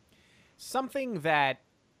 Something that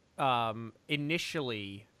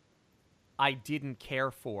initially I didn't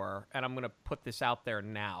care for, and I'm going to put this out there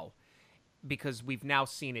now, because we've now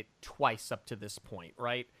seen it twice up to this point,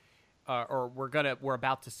 right? Or we're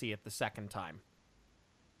about to see it the second time,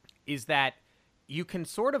 is that you can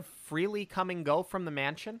sort of freely come and go from the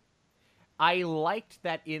mansion. I liked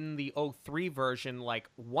that in the 03 version, like,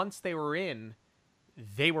 once they were in.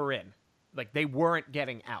 Like, they weren't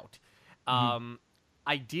getting out.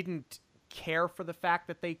 I didn't care for the fact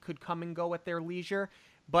that they could come and go at their leisure,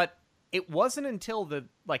 but it wasn't until the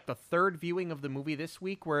third viewing of the movie this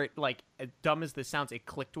week where it, like, as dumb as this sounds, it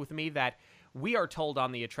clicked with me that we are told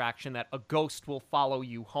on the attraction that a ghost will follow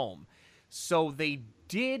you home. So they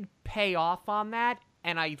did pay off on that,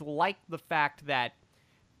 and I like the fact that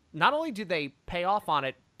not only do they pay off on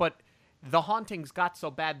it, but the hauntings got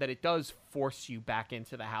so bad that it does force you back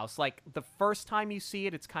into the house. Like, the first time you see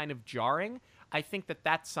it, it's kind of jarring. I think that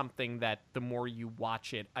that's something that the more you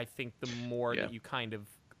watch it, I think the more that you kind of,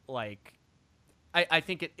 like, I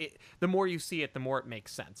think the more you see it, the more it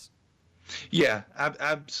makes sense. Yeah,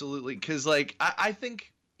 absolutely. Because, like, I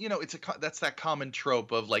think, you know, that's that common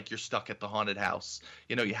trope of, like, you're stuck at the haunted house.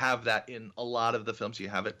 You know, you have that in a lot of the films. You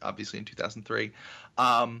have it obviously in 2003.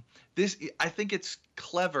 I think it's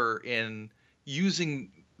clever in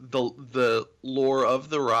using the lore of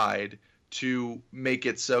the ride to make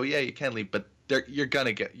it so, yeah, you can leave, but you're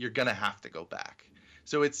gonna have to go back.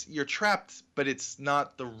 So you're trapped, but it's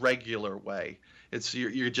not the regular way. It's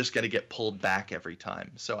you're just gonna get pulled back every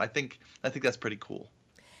time. So I think that's pretty cool.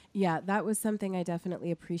 Yeah, that was something I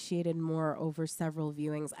definitely appreciated more over several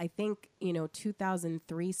viewings. I think,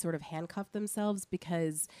 2003 sort of handcuffed themselves,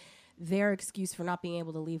 because their excuse for not being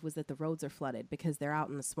able to leave was that the roads are flooded because they're out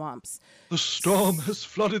in the swamps. The storm has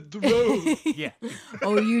flooded the road. Yeah.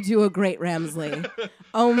 Oh, you do a great Ramsley.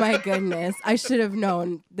 Oh my goodness. I should have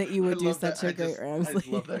known that you would do such a great Ramsley.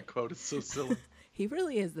 I love that quote. It's so silly. He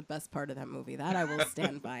really is the best part of that movie. That I will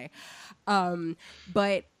stand by.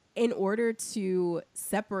 But in order to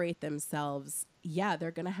separate themselves, yeah,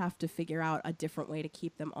 they're going to have to figure out a different way to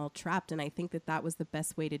keep them all trapped. And I think that was the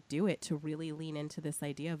best way to do it, to really lean into this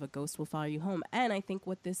idea of a ghost will follow you home. And I think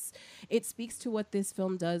it speaks to what this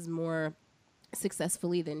film does more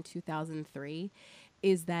successfully than 2003,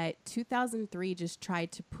 is that 2003 just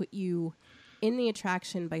tried to put you in the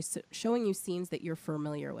attraction by showing you scenes that you're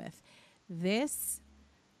familiar with. This,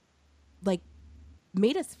 like,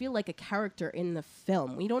 made us feel like a character in the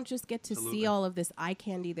film. We don't just get to see all of this eye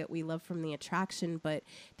candy that we love from the attraction, but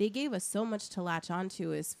they gave us so much to latch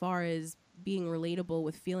onto as far as being relatable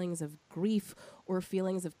with feelings of grief or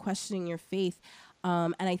feelings of questioning your faith.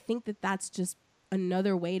 And I think that that's just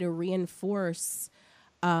another way to reinforce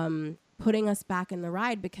putting us back in the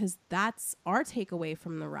ride, because that's our takeaway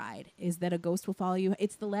from the ride, is that a ghost will follow you.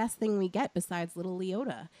 It's the last thing we get besides little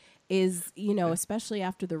Leota. Is, especially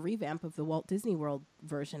after the revamp of the Walt Disney World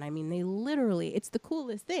version. I mean, they literally, it's the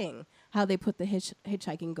coolest thing how they put the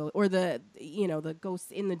hitchhiking ghost, or the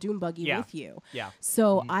ghosts in the doom buggy with you. Yeah.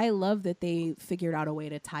 So I love that they figured out a way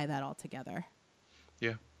to tie that all together.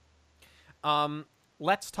 Yeah.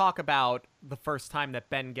 Let's talk about the first time that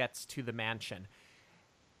Ben gets to the mansion.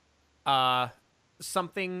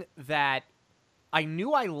 Something that I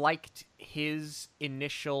knew I liked his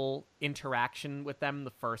initial interaction with them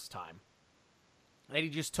the first time. That he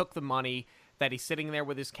just took the money, that he's sitting there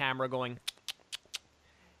with his camera going.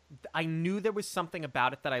 I knew there was something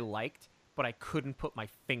about it that I liked, but I couldn't put my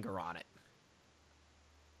finger on it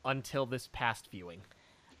until this past viewing.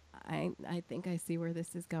 I think I see where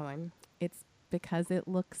this is going. It's because it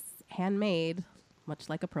looks handmade, much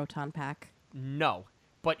like a proton pack. No,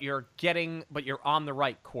 but you're on the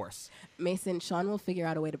right course. Mason, Sean will figure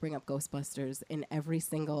out a way to bring up Ghostbusters in every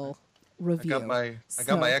single review. I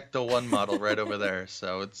got my Ecto 1 model right over there,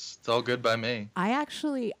 so it's all good by me.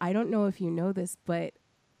 I don't know if you know this, but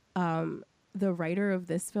the writer of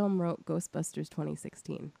this film wrote Ghostbusters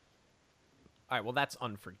 2016. All right, well, that's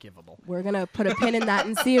unforgivable. We're going to put a pin in that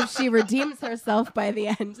and see if she redeems herself by the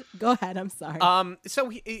end. Go ahead, I'm sorry. So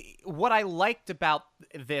what I liked about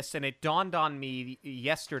this, and it dawned on me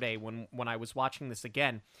yesterday when I was watching this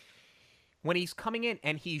again, when he's coming in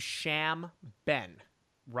and he's Sham Ben,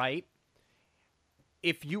 right?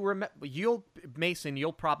 If you remember, Mason,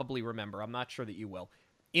 you'll probably remember. I'm not sure that you will.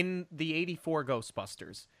 In the 84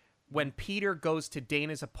 Ghostbusters, when Peter goes to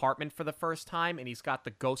Dana's apartment for the first time and he's got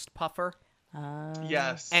the ghost puffer.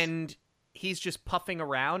 Yes. And he's just puffing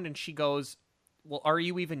around and she goes, well, are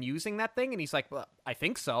you even using that thing? And he's like, well, I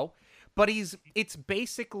think so. But it's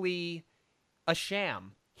basically a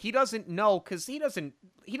sham. He doesn't know because he doesn't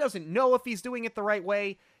know if he's doing it the right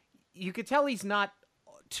way. You could tell he's not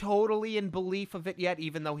totally in belief of it yet,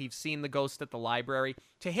 even though he's seen the ghost at the library.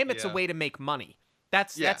 To him, it's a way to make money.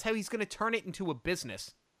 That's how he's going to turn it into a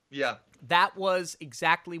business. Yeah. That was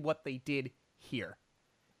exactly what they did here.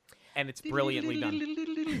 And it's brilliantly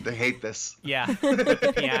done. They hate this. Yeah, with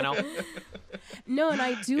the piano. No, and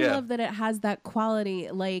I do love that it has that quality.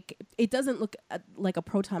 Like, it doesn't look like a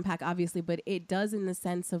proton pack, obviously, but it does in the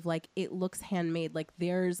sense of, like, it looks handmade. Like,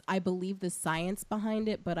 I believe the science behind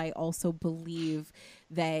it, but I also believe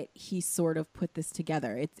that he sort of put this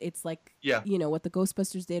together. It's like, you know, what the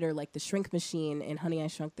Ghostbusters did, or like the shrink machine in Honey, I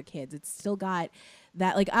Shrunk the Kids. It's still got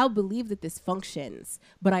that, like, I'll believe that this functions,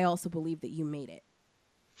 but I also believe that you made it.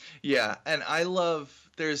 Yeah, and I love,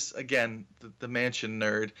 there's, again, the mansion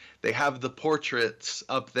nerd. They have the portraits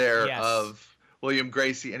up there of William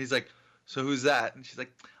Gracie, and he's like, so who's that? And she's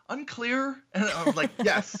like, unclear. And I'm like,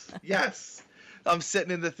 yes. I'm sitting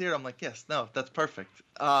in the theater. I'm like, yes, no, that's perfect.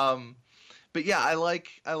 But yeah, I like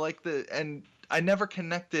and I never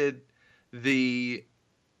connected the,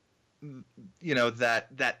 you know,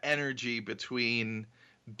 that energy between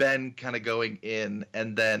Ben kind of going in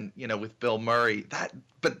and then, you know, with Bill Murray,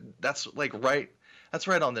 but that's like that's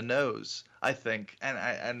right on the nose, I think.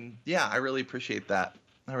 And yeah, I really appreciate that.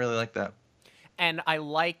 I really like that. And I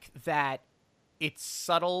like that it's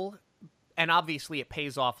subtle, and obviously it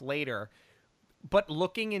pays off later, but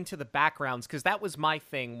looking into the backgrounds, because that was my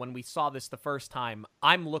thing when we saw this the first time.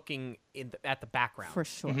 I'm looking at the background. For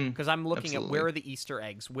sure. Because I'm looking at where are the Easter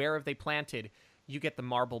eggs? Where have they planted? You get the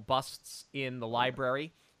marble busts in the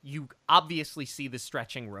library. You obviously see the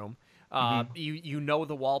stretching room. You know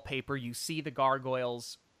the wallpaper. You see the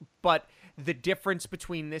gargoyles. But the difference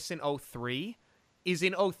between this and 03 is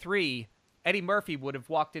in 03, Eddie Murphy would have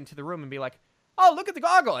walked into the room and be like, oh, look at the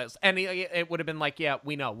gargoyles. And it would have been like, yeah,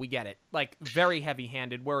 we know, we get it. Like, very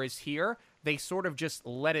heavy-handed. Whereas here, they sort of just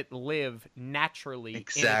let it live naturally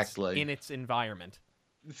in its environment.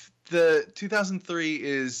 The 2003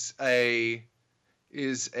 is a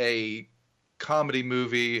comedy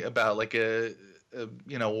movie about like a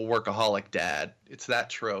workaholic dad. It's that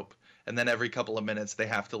trope. And then every couple of minutes they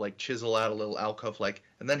have to like chisel out a little alcove, like,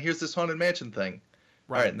 and then here's this haunted mansion thing.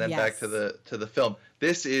 Right. All right, and then back to the film.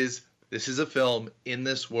 This is a film in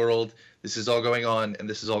this world. This is all going on, and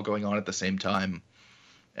this is all going on at the same time.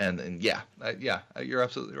 And you're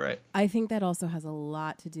absolutely right. I think that also has a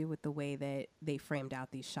lot to do with the way that they framed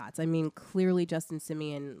out these shots. I mean, clearly Justin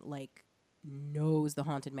Simien, like, knows the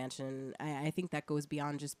Haunted Mansion. I think that goes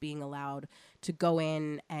beyond just being allowed to go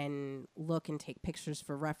in and look and take pictures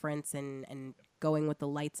for reference and going with the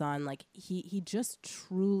lights on. Like, he just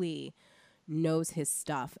truly knows his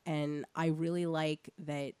stuff. And I really like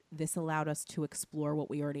that this allowed us to explore what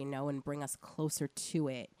we already know and bring us closer to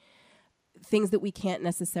it. Things that we can't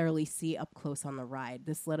necessarily see up close on the ride.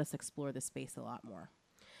 This let us explore the space a lot more.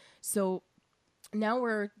 So now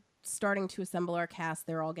we're starting to assemble our cast.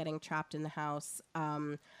 They're all getting trapped in the house.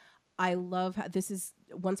 I love how this is,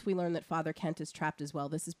 once we learn that Father Kent is trapped as well,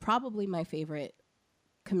 this is probably my favorite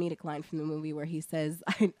comedic line from the movie, where he says,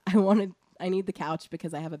 I need the couch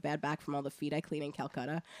because I have a bad back from all the feet I clean in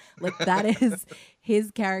Calcutta. Like, that is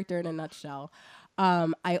his character in a nutshell.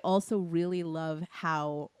 I also really love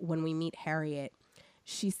how when we meet Harriet,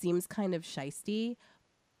 she seems kind of shisty,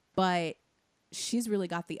 but she's really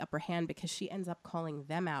got the upper hand because she ends up calling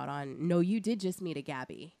them out on, no, you did just meet a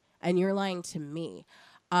Gabby and you're lying to me.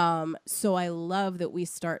 So I love that we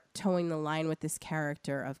start towing the line with this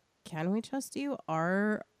character of, can we trust you?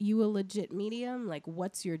 Are you a legit medium? Like,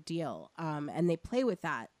 what's your deal? And they play with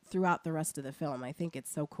that throughout the rest of the film. I think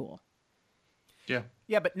it's so cool. Yeah.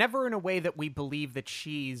 Yeah, but never in a way that we believe that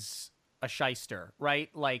she's a shyster, right?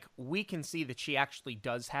 Like, we can see that she actually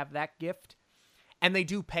does have that gift, and they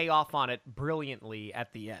do pay off on it brilliantly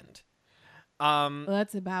at the end. Well,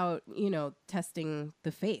 that's about, testing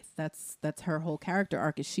the faith. That's her whole character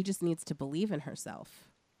arc, is she just needs to believe in herself.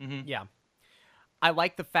 Mm-hmm. Yeah. I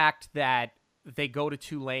like the fact that they go to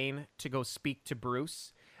Tulane to go speak to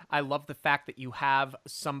Bruce. I love the fact that you have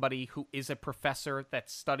somebody who is a professor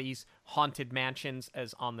that studies haunted mansions,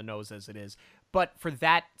 as on the nose as it is. But for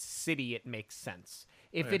that city, it makes sense.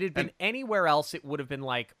 If it had been anywhere else, it would have been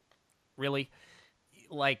like, really?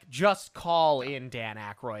 Like, just call in Dan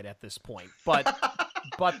Aykroyd at this point. But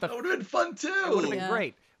that would have been fun too. It would have been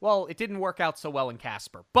great. Well, it didn't work out so well in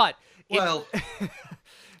Casper, but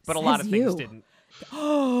but a lot of things didn't.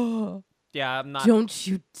 Oh, yeah, I'm not. Don't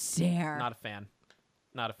you dare! Not a fan.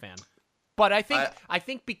 But I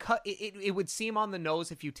think because it would seem on the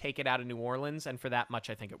nose if you take it out of New Orleans, and for that much,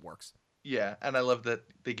 I think it works. Yeah, and I love that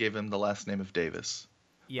they gave him the last name of Davis.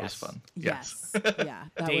 Yes. That was fun. Yes. Yeah.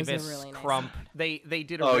 That Davis, was a really nice Crump. They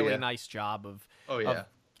did a really nice job of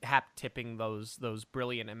hat tipping those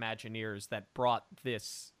brilliant Imagineers that brought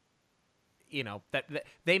this, that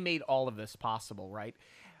they made all of this possible, right?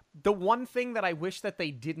 The one thing that I wish that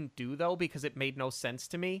they didn't do, though, because it made no sense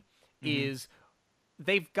to me, is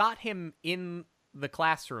they've got him in the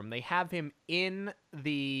classroom. They have him in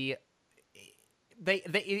the...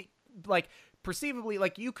 They like, perceivably,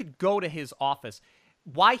 like, you could go to his office.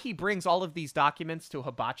 Why he brings all of these documents to a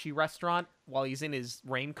hibachi restaurant while he's in his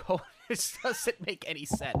raincoat just doesn't make any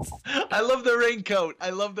sense. I love the raincoat.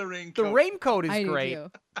 The raincoat is great,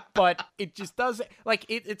 but it just doesn't... Like,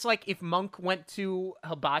 it's like if Monk went to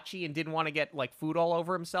hibachi and didn't want to get, like, food all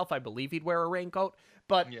over himself, I believe he'd wear a raincoat.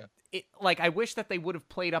 But, I wish that they would have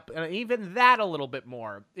played up even that a little bit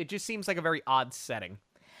more. It just seems like a very odd setting.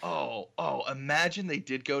 Oh, imagine they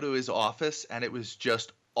did go to his office and it was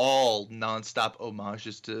just all nonstop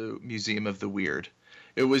homages to Museum of the Weird.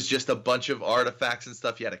 It was just a bunch of artifacts and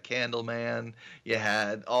stuff. You had a candle man. You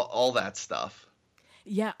had all that stuff.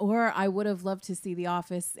 Yeah, or I would have loved to see The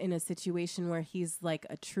Office in a situation where he's like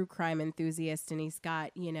a true crime enthusiast and he's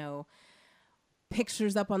got,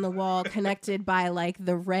 pictures up on the wall connected by like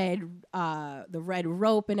the red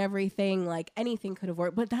rope and everything. Like, anything could have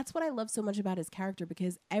worked. But that's what I love so much about his character,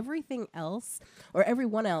 because everything else, or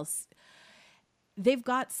everyone else, they've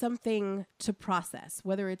got something to process,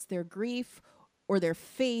 whether it's their grief or their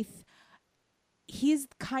faith. He's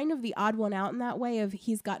kind of the odd one out in that way of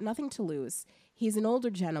he's got nothing to lose. He's an older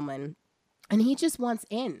gentleman and he just wants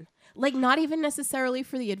in. Like, not even necessarily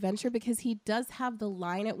for the adventure, because he does have the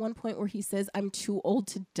line at one point where he says, "I'm too old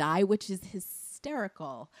to die," which is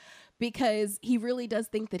hysterical, because he really does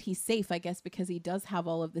think that he's safe, I guess, because he does have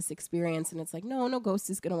all of this experience. And it's like, no ghost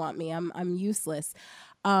is going to want me. I'm useless.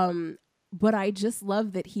 But I just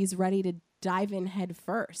love that he's ready to dive in head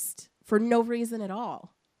first for no reason at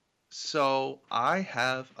all. So I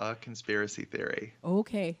have a conspiracy theory.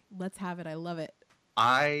 Okay, let's have it. I love it.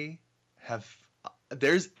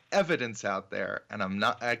 There's evidence out there, and I'm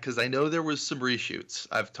not, because I know there was some reshoots.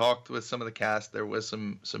 I've talked with some of the cast. There was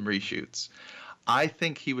some reshoots. I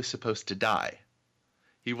think he was supposed to die.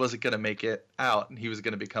 He wasn't going to make it out, and he was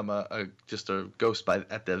going to become just a ghost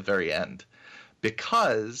at the very end.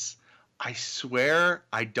 Because I swear,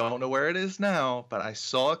 I don't know where it is now, but I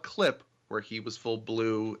saw a clip where he was full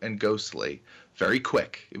blue and ghostly. Very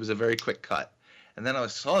quick. It was a very quick cut. And then I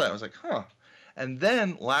saw that. I was like, huh. And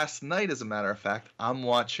then last night, as a matter of fact, I'm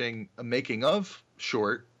watching a making of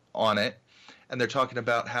short on it. And they're talking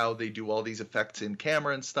about how they do all these effects in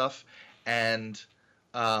camera and stuff. And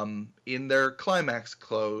in their climax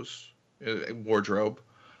clothes, wardrobe,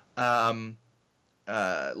 Lakeith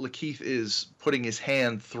is putting his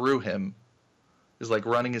hand through him, is like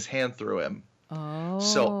running his hand through him. Oh.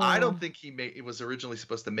 So I don't think it was originally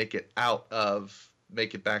supposed to make it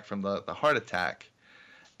back from the heart attack.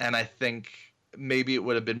 And I think maybe it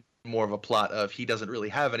would have been more of a plot of he doesn't really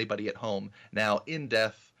have anybody at home. Now, in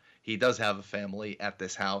death, he does have a family at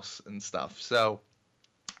this house and stuff. So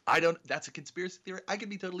that's a conspiracy theory. I could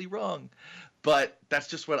be totally wrong, but that's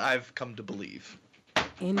just what I've come to believe.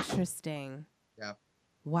 Interesting. Yeah.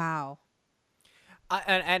 Wow.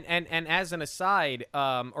 And as an aside,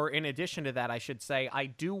 or in addition to that, I should say, I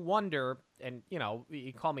do wonder, and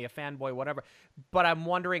you call me a fanboy, whatever, but I'm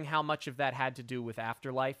wondering how much of that had to do with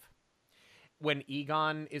Afterlife. When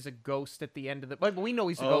Egon is a ghost at the end of we know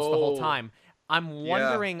he's a ghost the whole time. I'm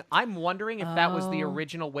wondering if that was the Oh.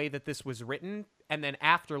 original way that this was written, and then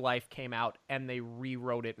Afterlife came out and they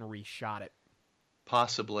rewrote it and reshot it.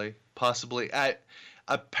 Possibly.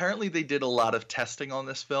 Apparently they did a lot of testing on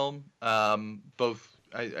this film. Both,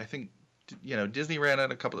 I think, Disney ran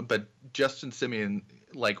it a couple, but Justin Simeon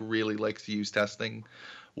really likes to use testing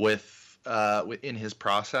in his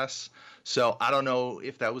process. So I don't know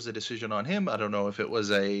if that was a decision on him. I don't know if it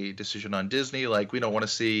was a decision on Disney. Like, we don't want to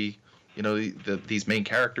see, these main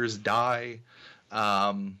characters die,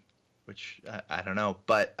 which I don't know.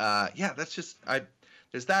 But yeah, that's just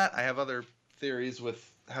there's that. I have other theories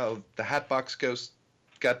with how the Hatbox Ghost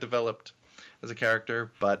got developed as a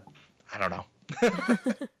character, but I don't know.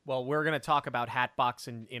 Well, we're going to talk about Hatbox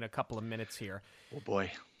in a couple of minutes here. Oh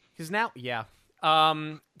boy. Because now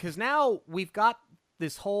we've got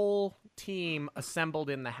this whole team assembled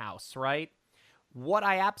in the house, right? What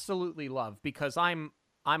I absolutely love, because I'm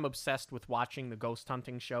obsessed with watching the ghost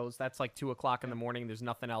hunting shows. That's like 2:00 in the morning. There's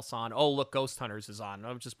nothing else on. Oh, look, Ghost Hunters is on.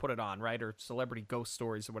 I'll just put it on, right? Or Celebrity Ghost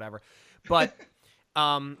Stories or whatever. But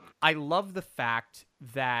I love the fact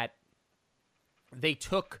that they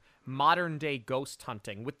took modern day ghost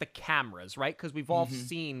hunting with the cameras, right? Because we've all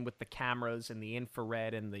seen with the cameras and the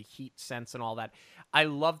infrared and the heat sense and all that. I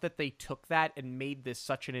love that they took that and made this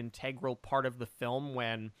such an integral part of the film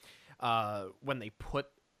when they put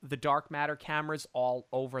the dark matter cameras all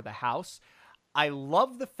over the house. I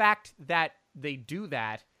love the fact that they do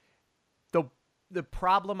that. The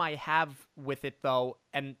problem I have with it, though,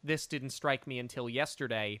 and this didn't strike me until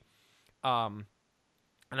yesterday, and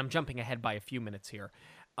I'm jumping ahead by a few minutes here.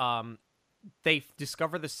 They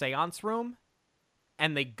discover the seance room,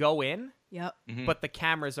 and they go in, Yep. but the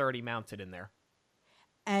camera's already mounted in there.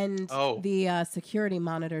 And the security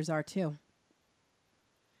monitors are too.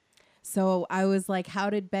 So I was like, how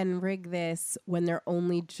did Ben rig this when they're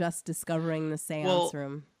only just discovering the seance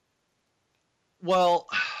room? Well,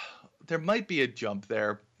 there might be a jump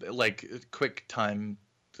there, like a quick time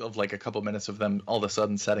of like a couple minutes of them all of a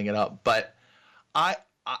sudden setting it up. But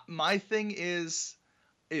my thing is,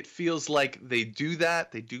 it feels like they do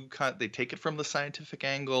that. They take it from the scientific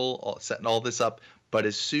angle, setting all this up. But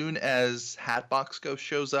as soon as Hatbox Ghost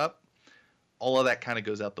shows up, all of that kind of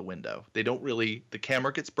goes out the window. The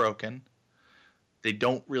camera gets broken. They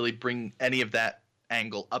don't really bring any of that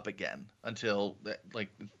angle up again until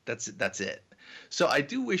that's it. So I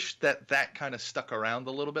do wish that kind of stuck around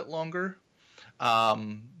a little bit longer.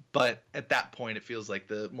 But at that point, it feels like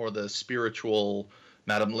the spiritual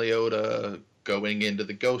Madame Leota going into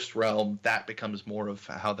the ghost realm, that becomes more of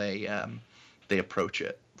how they approach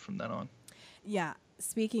it from then on. Yeah.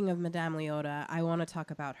 Speaking of Madame Leota, I want to talk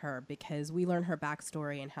about her because we learn her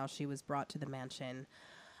backstory and how she was brought to the mansion.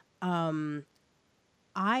 And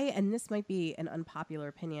this might be an unpopular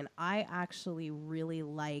opinion, I actually really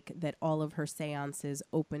like that all of her seances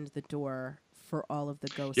opened the door for all of the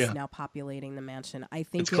ghosts now populating the mansion. I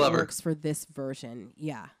think it works for this version.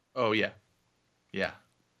 Yeah. Oh, yeah. Yeah,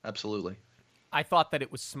 absolutely. I thought that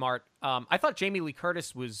it was smart. I thought Jamie Lee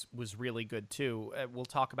Curtis was really good too. We'll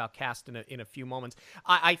talk about cast in a few moments.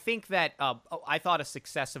 I think that I thought a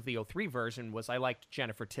success of the 03 version was I liked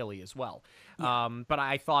Jennifer Tilly as well. Yeah. But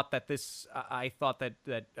I thought that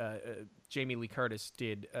Jamie Lee Curtis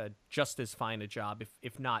did just as fine a job,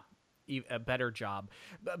 if not a better job,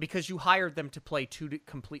 because you hired them to play two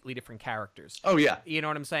completely different characters. Oh yeah, you know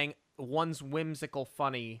what I'm saying? One's whimsical,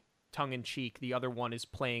 funny, tongue-in-cheek, the other one is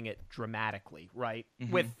playing it dramatically, right?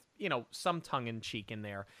 With, some tongue-in-cheek in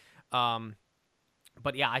there.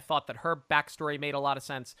 But yeah, I thought that her backstory made a lot of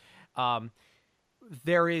sense.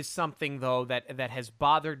 There is something, though, that has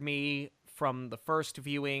bothered me from the first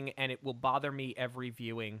viewing, and it will bother me every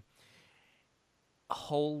viewing.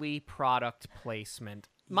 Holy product placement.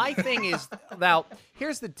 My thing is, now,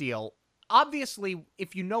 here's the deal. Obviously,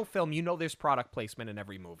 if you know film, you know there's product placement in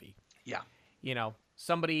every movie. Yeah.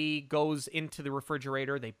 Somebody goes into the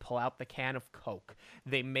refrigerator, they pull out the can of Coke.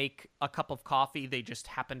 They make a cup of coffee, they just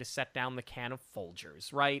happen to set down the can of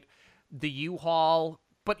Folgers, right? The U-Haul,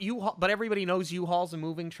 but everybody knows U-Haul's a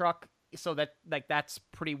moving truck, so that's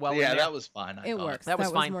pretty well in there. That was fine. It works. That was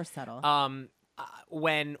fine. More subtle.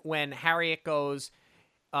 When Harriet goes,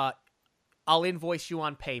 I'll invoice you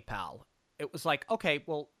on PayPal. It was like, okay,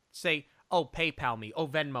 well, say, oh, PayPal me, oh,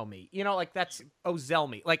 Venmo me. That's, oh, Zelle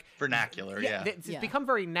me. Like vernacular, yeah. It's become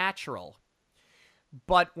very natural.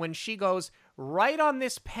 But when she goes, write on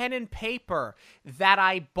this pen and paper that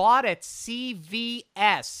I bought at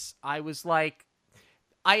CVS, I was like,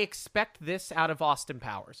 I expect this out of Austin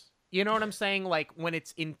Powers. You know what I'm saying? Like, when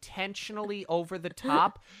it's intentionally over the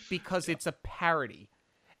top because it's a parody.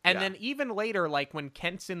 And then even later, like, when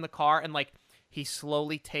Kent's in the car and, like, he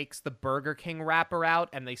slowly takes the Burger King wrapper out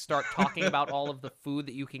and they start talking about all of the food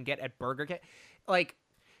that you can get at Burger King. Like,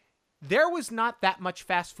 there was not that much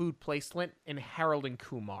fast food placement in Harold and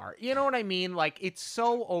Kumar. You know what I mean? Like, it's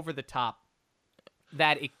so over the top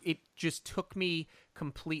that it just took me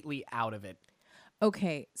completely out of it.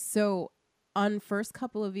 Okay, so on first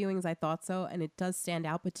couple of viewings, I thought so, and it does stand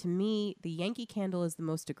out. But to me, the Yankee Candle is the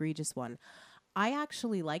most egregious one. I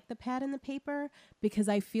actually like the pad and the paper because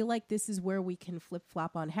I feel like this is where we can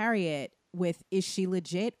flip-flop on Harriet with, is she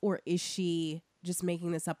legit or is she just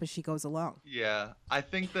making this up as she goes along? Yeah, I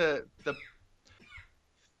think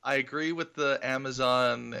I agree with the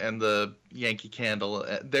Amazon and the Yankee Candle.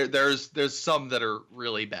 There's some that are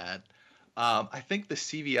really bad. I think the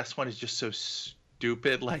CVS one is just so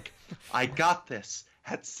stupid. Like, I got this.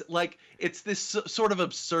 It's this sort of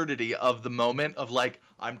absurdity of the moment of like,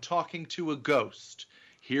 I'm talking to a ghost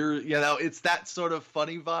here. You know, it's that sort of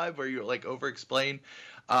funny vibe where you're like over-explain.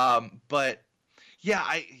 But yeah,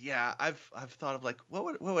 I've thought of like,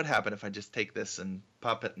 what would happen if I just take this and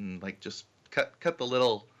pop it and like just cut the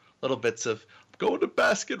little bits of going to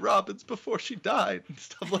Baskin Robbins before she died and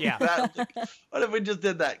stuff like that. Like, what if we just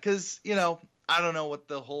did that? Because, you know, I don't know what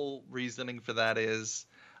the whole reasoning for that is.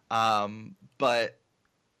 But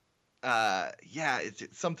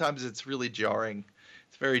sometimes it's really jarring.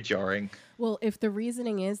 It's very jarring. Well, if the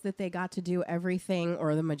reasoning is that they got to do everything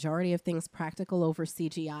or the majority of things practical over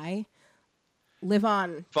CGI, live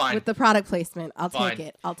on with the product placement. I'll take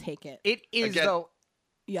it. It is, again, though.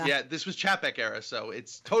 Yeah, this was Chapek era, so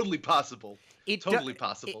it's totally possible.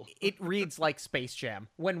 Possible. It reads like Space Jam.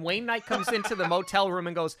 When Wayne Knight comes into the motel room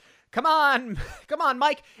and goes, come on,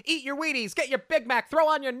 Mike, eat your Wheaties, get your Big Mac, throw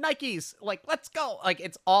on your Nikes. Like, let's go. Like,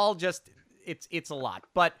 it's all just, it's a lot.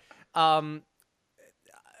 But, all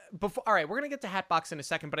right, we're going to get to Hatbox in a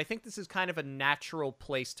second, but I think this is kind of a natural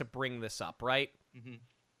place to bring this up, right? Mm-hmm.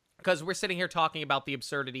 Because we're sitting here talking about the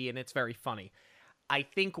absurdity, and it's very funny. I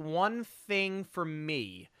think one thing for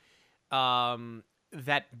me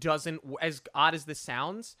that doesn't, as odd as this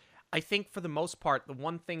sounds, I think for the most part, the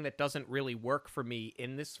one thing that doesn't really work for me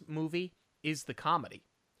in this movie is the comedy.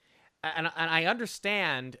 And I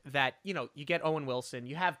understand that, you know, you get Owen Wilson,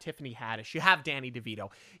 you have Tiffany Haddish, you have Danny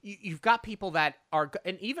DeVito. You've got people that are,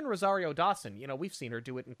 and even Rosario Dawson, you know, we've seen her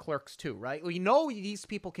do it in Clerks too, right? Well, you know, these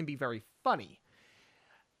people can be very funny.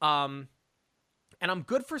 And I'm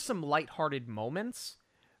good for some lighthearted moments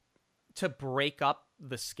to break up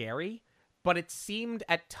the scary, but it seemed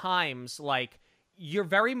at times like you're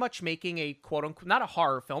very much making a quote-unquote, not a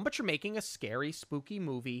horror film, but you're making a scary, spooky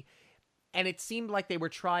movie, and it seemed like they were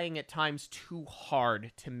trying at times too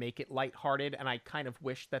hard to make it lighthearted, and I kind of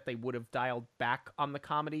wish that they would have dialed back on the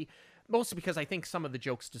comedy, mostly because I think some of the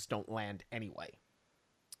jokes just don't land anyway.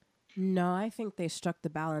 No, I think they struck the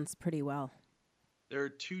balance pretty well. There are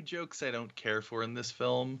two jokes I don't care for in this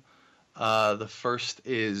film. The first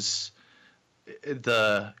is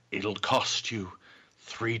it'll cost you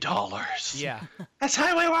 $3. Yeah. That's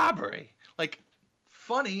highway robbery. Like,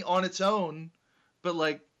 funny on its own, but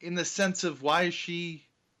like in the sense of why is she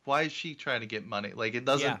trying to get money? Like, it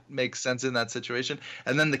doesn't make sense in that situation.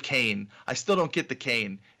 And then the cane. I still don't get the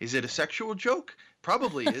cane. Is it a sexual joke?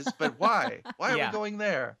 Probably is, but why? Why are we going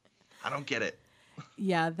there? I don't get it.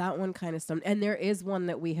 Yeah, that one kind of stumped. And there is one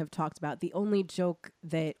that we have talked about. The only joke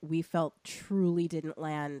that we felt truly didn't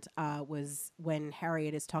land was when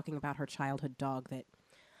Harriet is talking about her childhood dog that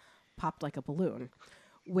popped like a balloon,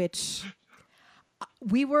 which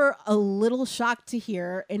we were a little shocked to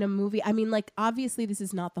hear in a movie. I mean, like, obviously this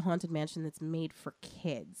is not the Haunted Mansion that's made for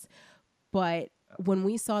kids. But when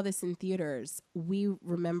we saw this in theaters, we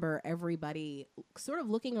remember everybody sort of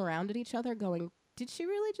looking around at each other going, did she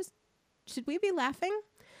really just... should we be laughing?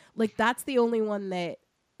 Like, that's the only one that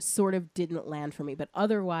sort of didn't land for me. But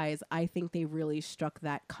otherwise, I think they really struck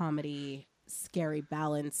that comedy, scary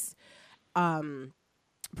balance.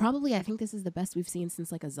 Probably, I think this is the best we've seen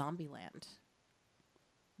since, like, a Zombieland.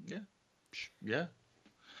 Yeah.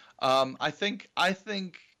 I think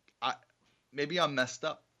maybe I'm messed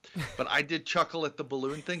up, but I did chuckle at the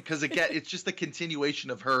balloon thing. Because, again, it's just a continuation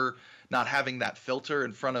of her not having that filter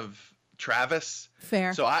in front of Travis.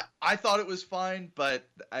 Fair. So I thought it was fine, but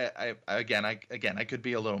I could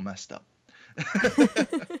be a little messed up.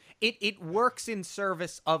 It works in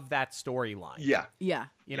service of that storyline. Yeah.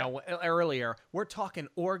 You know, earlier we're talking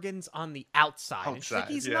organs on the outside. And she's like,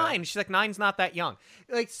 he's 9. She's like, 9's not that young.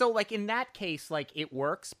 Like, so, like, in that case, like, it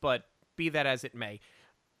works. But be that as it may,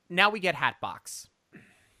 now we get Hatbox.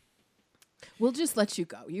 We'll just let you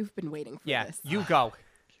go. You've been waiting for this. Yeah, you go.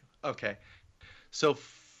 Okay. So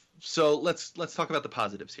let's talk about the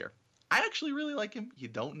positives here. I actually really like him. You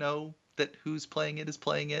don't know that who's playing it is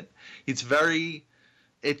playing it. It's very,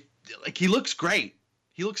 like he looks great.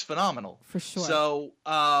 He looks phenomenal. For sure. So,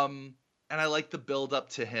 and I like the build up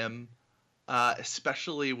to him,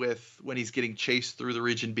 especially with when he's getting chased through the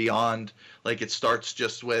region beyond. Like it starts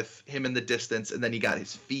just with him in the distance, and then you got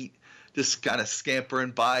his feet just kind of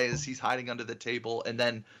scampering by as he's hiding under the table, and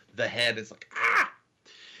then the head is like,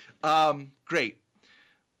 ah! Great.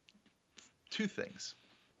 Two things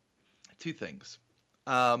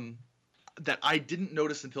that I didn't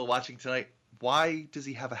notice until watching tonight. Why does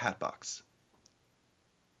he have a hat box?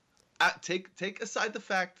 Take aside the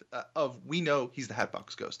fact of we know he's the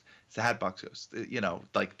Hatbox Ghost. It's the Hatbox Ghost,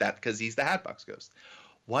 like that, because he's the Hatbox Ghost.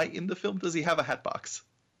 Why in the film does he have a hat box?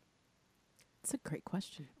 It's a great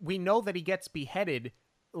question. We know that he gets beheaded.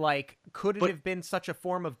 Like, could it have been such a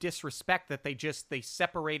form of disrespect that they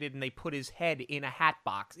separated and they put his head in a hat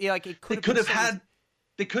box? Yeah, like it could have had.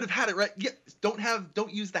 They could have had it right. Yeah,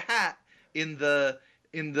 don't use the hat in the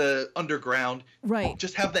underground. Right.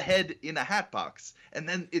 Just have the head in a hat box, and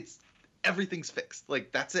then everything's fixed.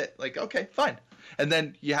 Like that's it. Like okay, fine. And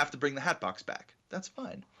then you have to bring the hat box back. That's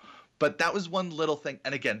fine. But that was one little thing.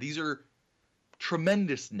 And again, these are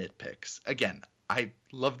tremendous nitpicks. Again, I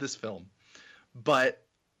love this film, but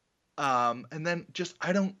and then just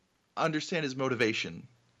I don't understand his motivation.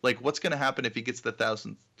 Like, what's going to happen if he gets the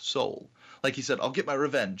 1,000th soul? Like he said, I'll get my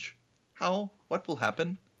revenge. How? What will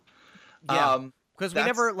happen? Yeah. Because we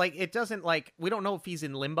never, like, it doesn't, like, we don't know if he's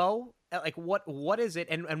in limbo. Like, what is it,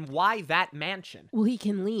 and why that mansion? Well, he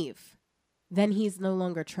can leave. Then he's no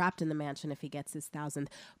longer trapped in the mansion if he gets his 1,000th.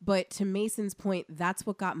 But to Mason's point, that's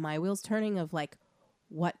what got my wheels turning of, like,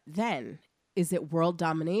 what then? Is it world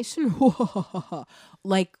domination?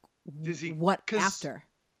 Like, what after?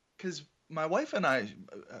 Because my wife and I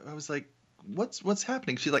was like, what's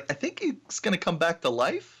happening? She's like, I think he's going to come back to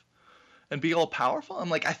life and be all powerful. I'm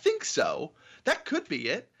like, I think so. That could be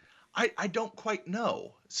it. I don't quite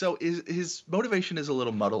know. So his motivation is a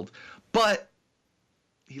little muddled, but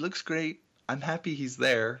he looks great. I'm happy he's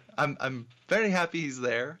there. I'm very happy he's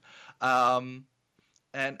there. And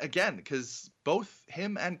again, because both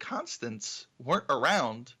him and Constance weren't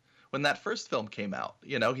around when that first film came out.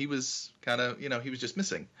 He was kind of, he was just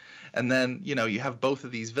missing. And then, you have both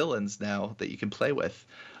of these villains now that you can play with.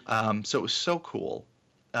 So it was so cool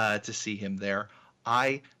to see him there.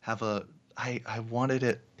 I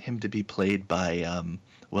wanted him to be played by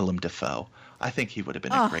Willem Dafoe. I think he would have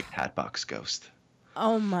been a great Hatbox Ghost.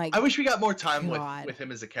 Oh my God. I wish we got more time with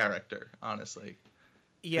him as a character, honestly.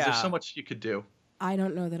 Yeah. There's so much you could do. I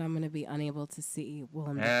don't know that I'm going to be unable to see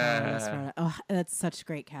Willem Dafoe in this run. Oh, that's such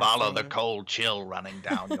great casting. Follow the cold chill running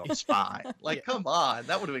down your spine. Like, come on.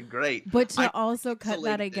 That would have been great. But to also cut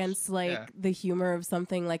that against, the humor of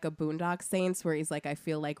something like a Boondock Saints, where he's like, I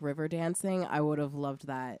feel like river dancing, I would have loved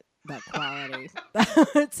that quality.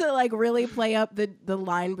 To, really play up the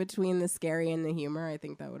line between the scary and the humor, I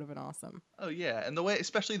think that would have been awesome. Oh, yeah. And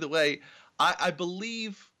especially the way, I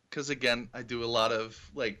believe, because, again, I do a lot of,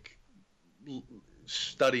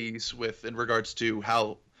 studies in regards to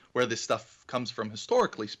where this stuff comes from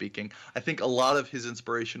historically speaking. I think a lot of his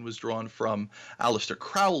inspiration was drawn from Aleister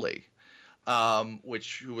Crowley,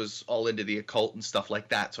 who was all into the occult and stuff like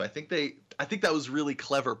that. So I think that was really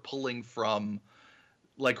clever, pulling from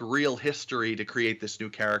real history to create this new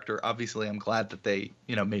character. Obviously, I'm glad that they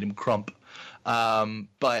made him Crump.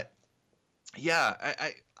 But yeah,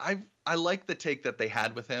 I like the take that they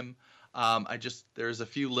had with him. There's a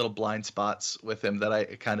few little blind spots with him that I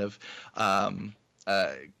kind of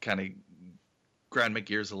grind my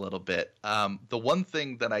gears a little bit. The one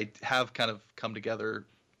thing that I have kind of come together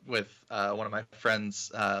with one of my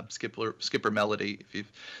friends, Skipper Melody, if you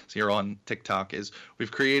see her on TikTok, is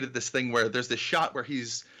we've created this thing where there's this shot where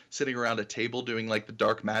he's sitting around a table doing the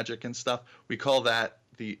dark magic and stuff. We call that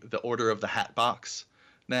the Order of the Hat Box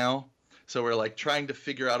now. So we're trying to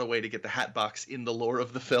figure out a way to get the hat box in the lore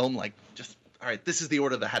of the film. All right, this is the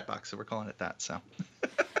Order of the Hat Box, so we're calling it that. So.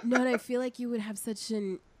 No, and I feel like you would have such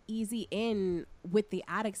an easy in with the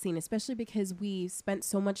attic scene, especially because we spent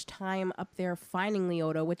so much time up there finding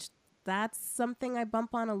Leota, which that's something I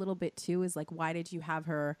bump on a little bit too, is why did you have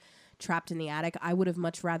her trapped in the attic? I would have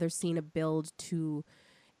much rather seen a build to,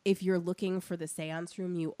 if you're looking for the seance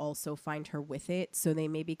room, you also find her with it. So they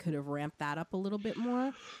maybe could have ramped that up a little bit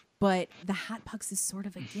more. But the hat box is sort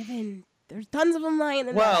of a given. There's tons of them lying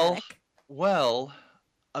in the attic. Well,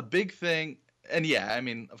 a big thing, and yeah, I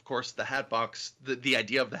mean, of course, the hat box, the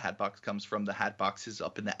idea of the hat box comes from the hat boxes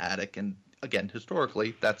up in the attic. And again,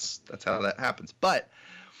 historically, that's how that happens. But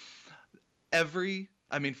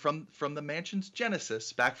from the mansion's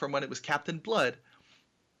genesis, back from when it was Captain Blood,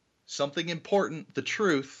 something important, the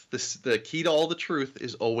truth, the key to all the truth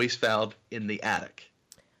is always found in the attic.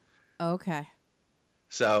 Okay.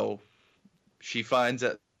 So she finds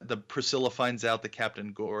that Priscilla finds out that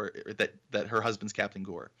Captain Gore, that her husband's Captain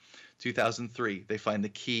Gore. 2003, they find the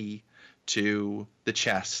key to the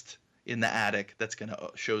chest in the attic that's gonna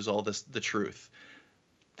shows all the truth.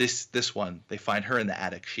 This one, they find her in the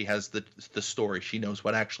attic. She has the story. She knows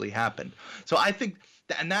what actually happened. So I think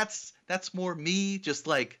and that's more me just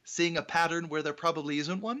like seeing a pattern where there probably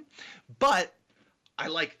isn't one. But I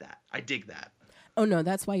like that. I dig that. Oh no,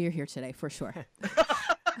 that's why you're here today for sure.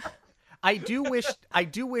 I do wish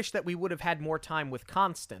that we would have had more time with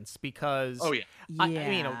Constance because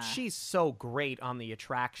she's so great on the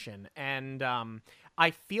attraction, and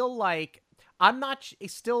I feel like I'm not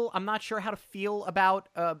sure how to feel about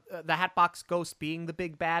the Hatbox Ghost being the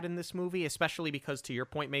big bad in this movie, especially because, to your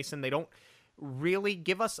point, Mason, they don't really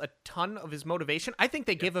give us a ton of his motivation. I think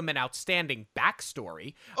they give him an outstanding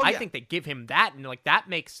backstory. I think they give him that, and like that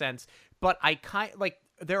makes sense. But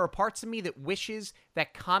there are parts of me that wishes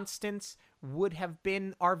that Constance would have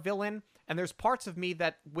been our villain, and there's parts of me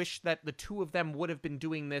that wish that the two of them would have been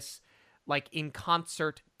doing this like in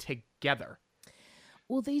concert together.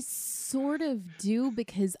 Well, they sort of do,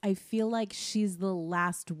 because I feel like she's the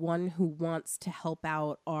last one who wants to help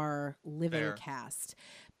out our living cast,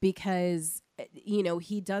 because, you know,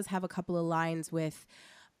 he does have a couple of lines with,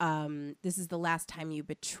 this is the last time you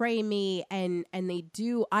betray me. And they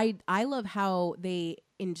do. I love how they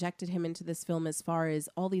injected him into this film as far as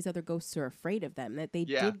all these other ghosts are afraid of them, that they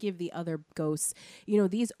did give the other ghosts, you know,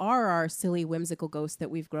 these are our silly, whimsical ghosts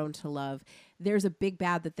that we've grown to love. There's a big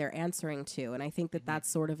bad that they're answering to. And I think that that's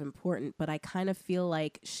sort of important, but I kind of feel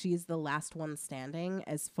like she's the last one standing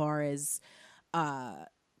as far as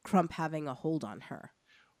Crump having a hold on her.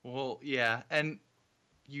 Well, yeah. And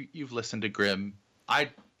you've listened to Grimm.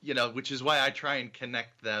 Which is why I try and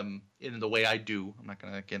connect them in the way I do. I'm not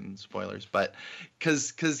going to get into spoilers, but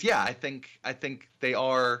because I think they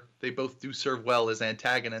both do serve well as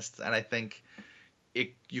antagonists, and I think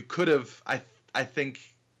I think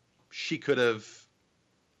she could have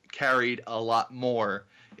carried a lot more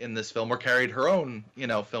in this film, or carried her own,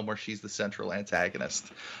 film where she's the central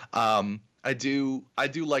antagonist. I do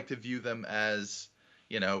like to view them as,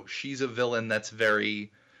 she's a villain that's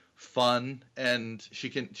very fun, and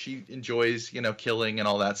she enjoys killing and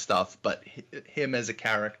all that stuff, but him as a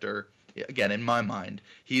character, again, in my mind,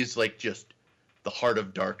 he's like just the heart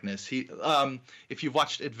of darkness. If you've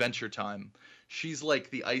watched Adventure Time, she's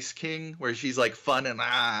like the Ice King, where she's like fun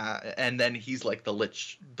and then he's like the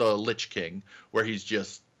Lich King, where he's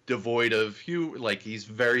just devoid of like he's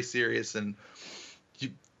very serious, and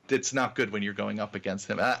it's not good when you're going up against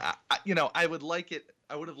him. I would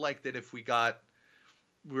have liked it if we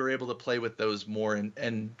were able to play with those more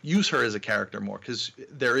and use her as a character more, because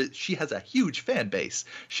she has a huge fan base.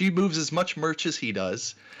 She moves as much merch as he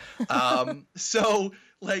does. So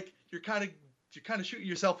like you're kind of shooting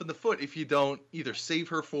yourself in the foot if you don't either save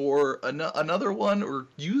her for another one or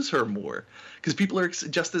use her more, because people are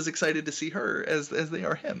just as excited to see her as they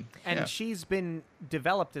are him. And she's been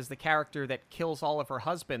developed as the character that kills all of her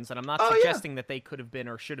husbands, and I'm not suggesting that they could have been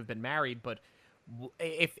or should have been married, but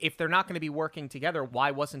if they're not going to be working together,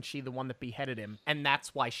 why wasn't she the one that beheaded him? And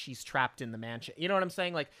that's why she's trapped in the mansion. You know what I'm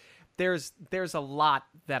saying? Like, there's a lot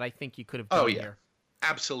that I think you could have done here.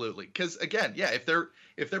 Absolutely. Because again, if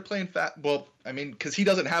they're playing well, I mean, because he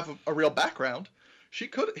doesn't have a real background, he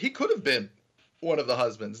could have been one of the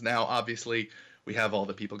husbands. Now, obviously, we have all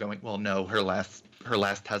the people going, well, no, her last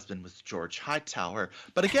husband was George Hightower.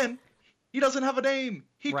 But again, he doesn't have a name.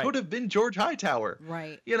 He could have been George Hightower.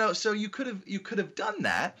 Right. So you could have done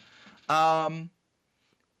that. And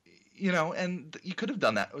you could have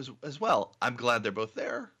done that as well. I'm glad they're both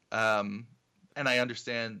there. And I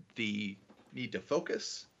understand the need to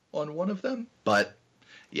focus on one of them, but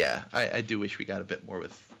yeah, I do wish we got a bit more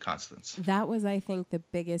with Constance. That was, I think, the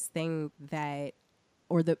biggest thing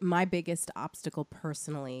my biggest obstacle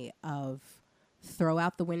personally of throw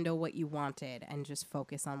out the window what you wanted and just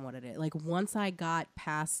focus on what it is. Like, once I got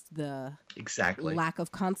past the lack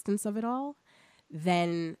of constance of it all,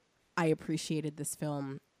 then I appreciated this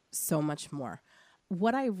film so much more.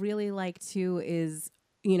 What I really like too is,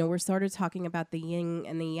 we're started talking about the yin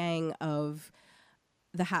and the yang of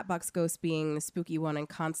the Hatbox Ghost being the spooky one and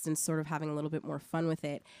Constance sort of having a little bit more fun with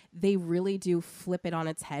it. They really do flip it on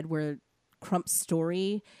its head, where Crump's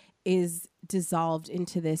story is dissolved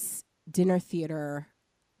into this dinner theater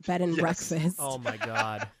bed and breakfast. Oh my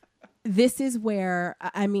God. This is where,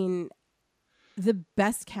 I mean, the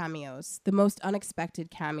best cameos, the most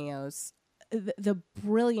unexpected cameos, the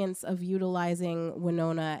brilliance of utilizing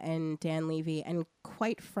Winona and Dan Levy. And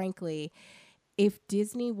quite frankly, if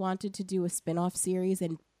Disney wanted to do a spin-off series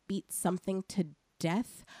and beat something to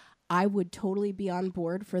death, I would totally be on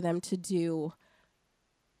board for them to do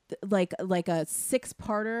like a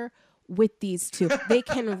 6-parter with these two. They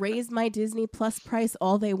can raise my Disney Plus price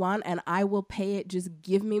all they want, and I will pay it. Just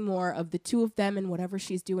give me more of the two of them and whatever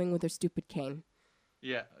she's doing with her stupid cane.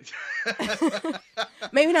 Yeah.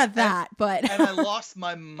 Maybe not that, but and I lost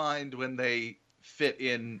my mind when they fit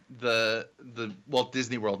in the Walt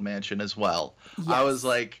Disney World mansion as well. Yes. I was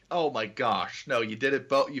like, oh my gosh, no, you did it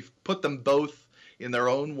both. You've put them both in their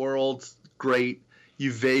own worlds. Great.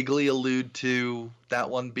 You vaguely allude to that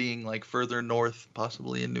one being like further north,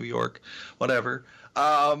 possibly in New York, whatever.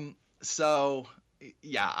 So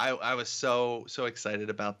yeah, I was so excited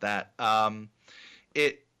about that. I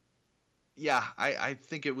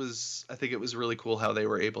think it was really cool how they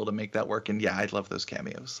were able to make that work. And yeah, I love those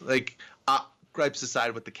cameos. Like, gripes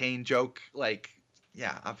aside with the cane joke, like,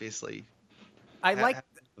 yeah, obviously. I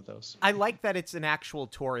like that it's an actual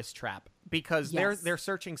tourist trap, because they're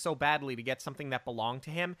searching so badly to get something that belonged to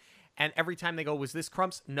him, and every time they go, was this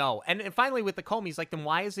Crump's? No. And finally with the comb, he's like, then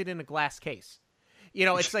why is it in a glass case? You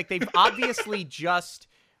know, it's like they've obviously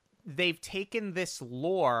they've taken this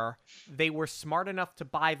lore, they were smart enough to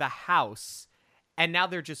buy the house, and now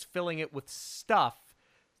they're just filling it with stuff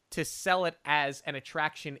to sell it as an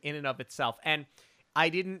attraction in and of itself. And I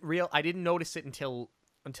didn't notice it until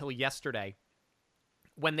yesterday,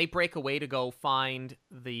 when they break away to go find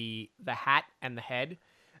the hat and the head.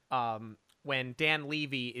 When Dan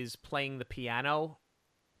Levy is playing the piano,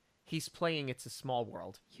 he's playing "It's a Small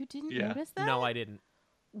World." You didn't notice that? No, I didn't.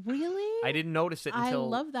 Really? I didn't notice it until... I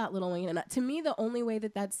love that little wing. And to me, the only way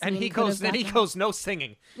that scene... And he goes, no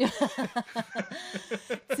singing.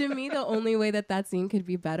 To me, the only way that scene could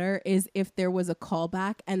be better is if there was a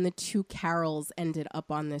callback and the two carols ended up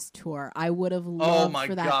on this tour. I would have loved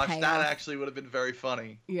for that payoff. That actually would have been very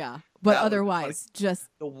funny. Yeah. But otherwise, just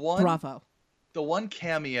bravo. The one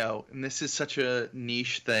cameo, and this is such a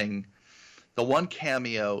niche thing, the one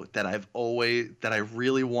cameo that I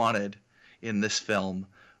really wanted in this film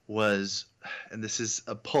was, and this is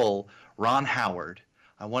a pull, Ron Howard.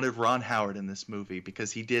 I wanted Ron Howard in this movie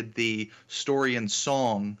because he did the story and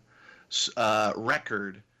song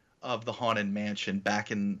record of the Haunted Mansion back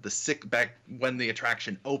when the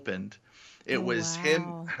attraction opened. It was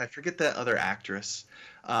him, I forget the other actress,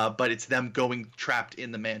 but it's them trapped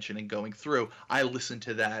in the mansion and going through. I listen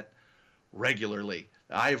to that regularly.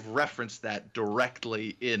 I've referenced that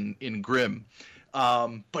directly in Grimm.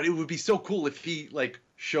 But it would be so cool if he like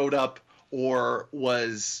showed up or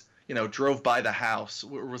was, drove by the house,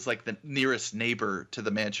 or was like the nearest neighbor to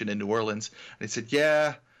the mansion in New Orleans. And he said,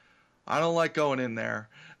 yeah, I don't like going in there.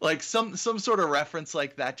 Like some sort of reference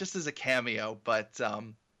like that, just as a cameo. But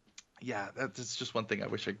yeah, that's just one thing I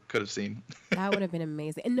wish I could have seen. That would have been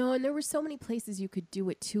amazing. And there were so many places you could do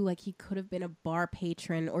it too. Like he could have been a bar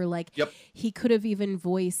patron, or like he could have even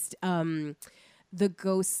voiced the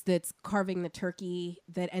ghost that's carving the turkey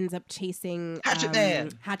that ends up chasing Hatchet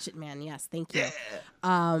Man. Hatchet Man, yes, thank you.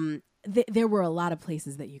 Yeah. There were a lot of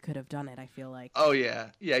places that you could have done it, I feel like. Oh yeah,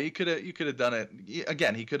 you could have done it.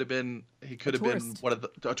 Again, he could have been one of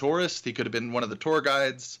a tourist. He could have been one of the tour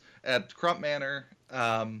guides at Crump Manor.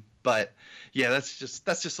 But yeah, that's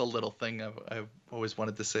just a little thing I've always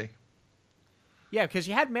wanted to see. Yeah, because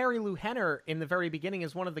you had Mary Lou Henner in the very beginning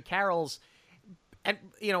as one of the carols, and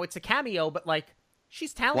it's a cameo, but like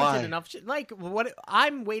she's talented enough.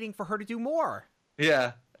 I'm waiting for her to do more.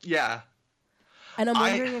 Yeah. And I'm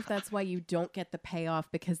wondering if that's why you don't get the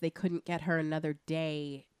payoff, because they couldn't get her another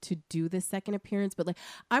day to do the second appearance. But like,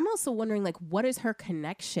 I'm also wondering, like, what is her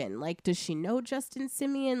connection? Like, does she know Justin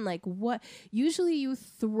Simeon? Like, what? Usually you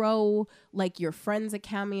throw like your friends a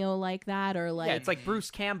cameo like that, or like, it's like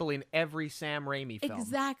Bruce Campbell in every Sam Raimi film.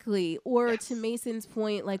 Exactly. Or to Mason's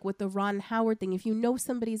point, like with the Ron Howard thing, if you know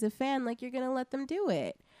somebody's a fan, like you're gonna let them do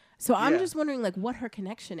it. So I'm just wondering, like, what her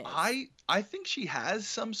connection is. I think she has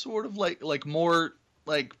some sort of like more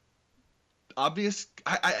like obvious.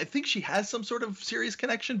 I think she has some sort of serious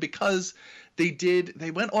connection, because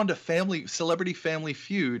they went on to Celebrity Family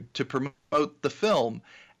Feud to promote the film,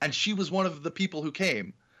 and she was one of the people who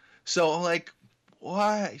came. So like,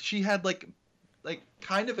 why she had like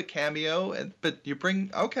kind of a cameo, but you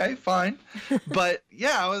bring, okay, fine. But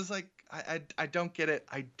yeah, I was like, I don't get it.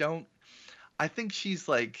 I think she's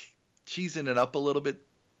like cheesing it up a little bit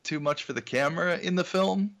too much for the camera in the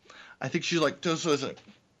film. I think she's like, this was a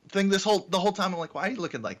thing the whole time. I'm like, why are you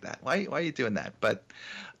looking like that? Why are you doing that? But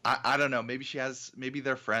I don't know. Maybe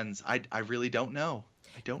they're friends. I really don't know.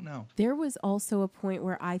 I don't know. There was also a point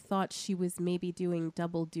where I thought she was maybe doing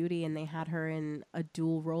double duty and they had her in a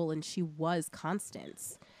dual role and she was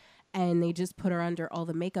Constance. And they just put her under all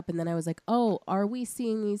the makeup. And then I was like, oh, are we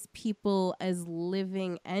seeing these people as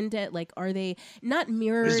living and dead? Like, are they not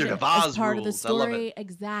mirrored Wizard of as Oz part of the rules. I love story? it.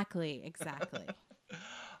 Exactly.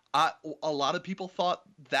 A lot of people thought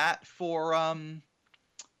that for why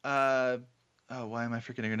am I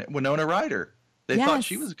forgetting her name? Winona Ryder. They thought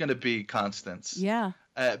she was going to be Constance. Yeah.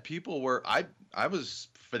 People were. I was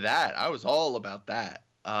for that. I was all about that.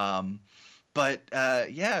 But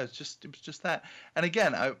yeah, it was just that. And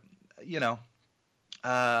again, I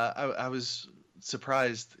was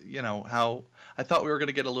surprised. How I thought we were going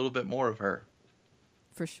to get a little bit more of her.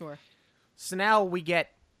 For sure. So now we get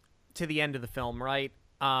to the end of the film, right?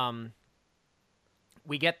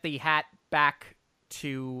 We get the hat back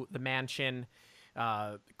to the mansion.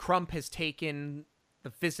 Crump has taken the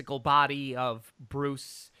physical body of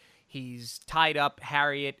Bruce. He's tied up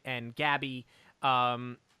Harriet and Gabby.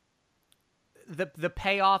 The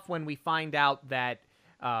payoff when we find out that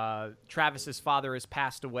Travis's father has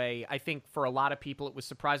passed away, I think for a lot of people it was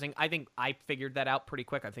surprising. I think I figured that out pretty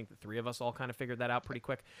quick. I think the three of us all kind of figured that out pretty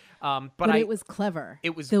quick. But it was clever.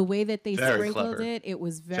 It was the way that they sprinkled clever. it. It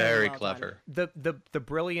was very well clever. done. The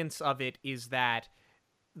brilliance of it is that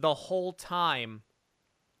the whole time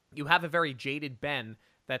you have a very jaded Ben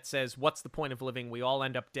that says, what's the point of living? We all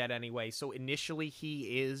end up dead anyway. So initially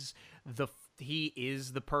he is the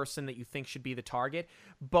person that you think should be the target.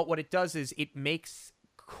 But what it does is it makes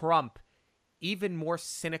Crump even more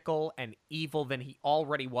cynical and evil than he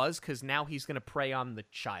already was, because now he's going to prey on the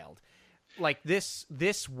child. Like, this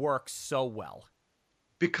works so well.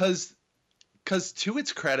 Because to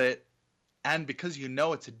its credit, and because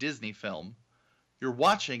it's a Disney film, you're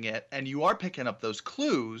watching it and you are picking up those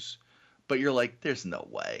clues, but you're like, there's no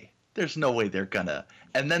way they're gonna.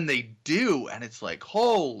 And then they do, and it's like,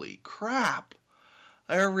 holy crap,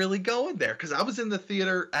 they're really going there. Because I was in the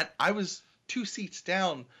theater and I was 2 seats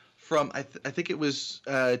down from I think it was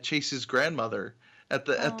Chase's grandmother at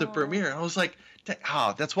the premiere. And I was like,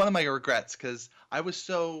 that's one of my regrets, because I was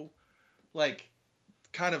so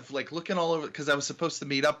kind of looking all over, because I was supposed to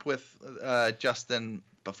meet up with Justin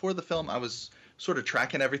before the film. I was sort of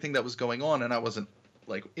tracking everything that was going on, and I wasn't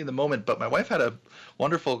in the moment, but my wife had a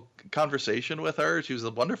wonderful conversation with her. She was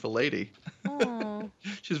a wonderful lady.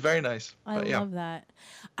 She's very nice. I love that.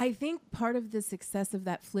 I think part of the success of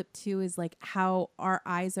that flip too is how our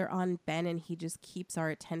eyes are on Ben, and he just keeps our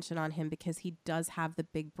attention on him, because he does have the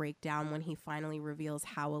big breakdown when he finally reveals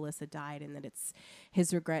how Alyssa died and that it's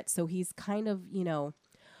his regret. So he's kind of,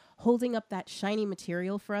 holding up that shiny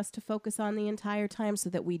material for us to focus on the entire time,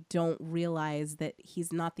 so that we don't realize that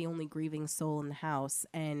he's not the only grieving soul in the house,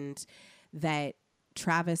 and that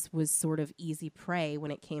Travis was sort of easy prey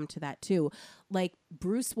when it came to that too.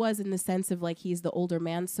 Bruce was, in the sense of he's the older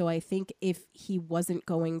man. So I think if he wasn't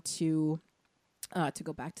going to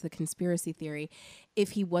go back to the conspiracy theory,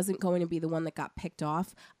 if he wasn't going to be the one that got picked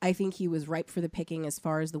off, I think he was ripe for the picking as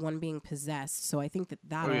far as the one being possessed. So I think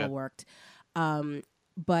that all worked.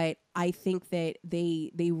 But I think that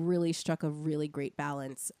they really struck a really great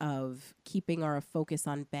balance of keeping our focus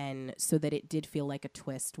on Ben, so that it did feel like a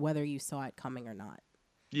twist, whether you saw it coming or not.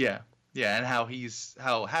 Yeah. And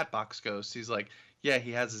how Hatbox goes, he's like, yeah,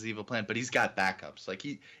 he has his evil plan, but he's got backups.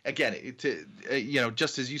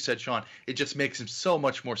 Just as you said, Sean, it just makes him so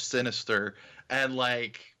much more sinister, and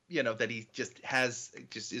that he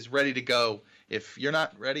just is ready to go. If you're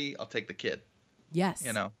not ready, I'll take the kid. Yes.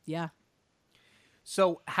 Yeah.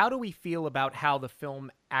 So how do we feel about how the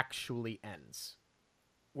film actually ends?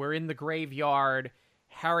 We're in the graveyard.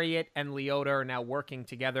 Harriet and Leota are now working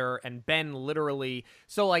together, and Ben literally...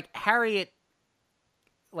 So, Harriet,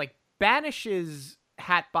 banishes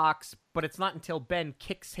Hatbox, but it's not until Ben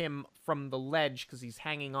kicks him from the ledge because he's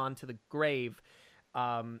hanging on to the grave.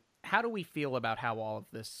 How do we feel about how all of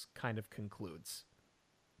this kind of concludes?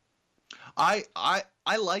 I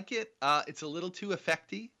like it. It's a little too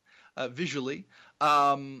effecty. Visually,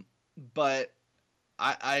 but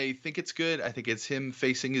I think it's good. I think it's him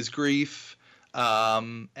facing his grief,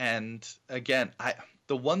 and again,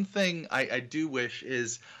 the one thing I do wish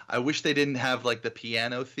is, I wish they didn't have the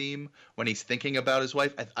piano theme when he's thinking about his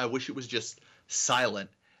wife. I wish it was just silent,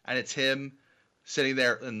 and it's him sitting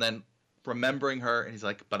there and then remembering her, and he's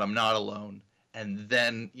like, but I'm not alone, and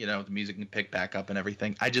then the music can pick back up and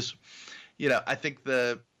everything. I just I think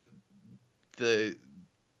the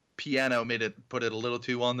piano put it a little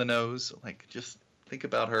too on the nose. Just think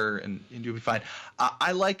about her and you'll be fine.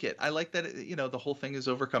 I like it. I like that the whole thing is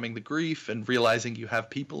overcoming the grief and realizing you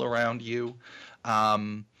have people around you,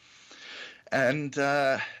 And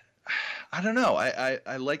I don't know.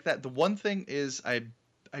 I like that. The one thing is I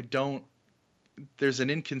don't. There's an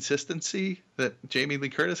inconsistency that Jamie Lee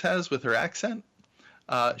Curtis has with her accent.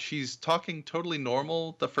 She's talking totally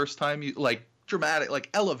normal the first time you like dramatic, like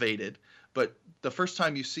elevated, but the first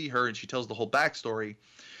time you see her and she tells the whole backstory,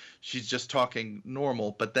 she's just talking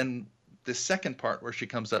normal. But then the second part where she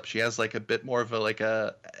comes up, she has like a bit more of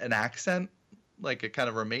an accent, like a kind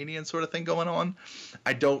of Romanian sort of thing going on.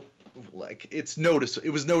 I don't like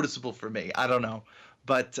it was noticeable for me. I don't know.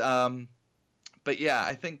 But yeah,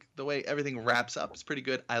 I think the way everything wraps up is pretty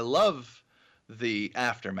good. I love the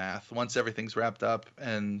aftermath once everything's wrapped up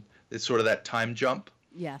and it's sort of that time jump.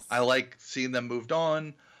 Yes. I like seeing them moved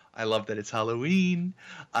on. I love that it's Halloween.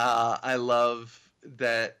 I love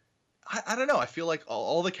that. I don't know. I feel like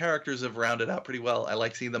all the characters have rounded out pretty well. I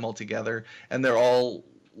like seeing them all together, and they're all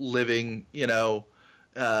living,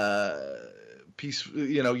 peace.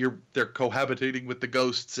 They're cohabitating with the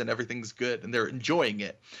ghosts, and everything's good, and they're enjoying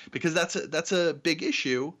it because that's a big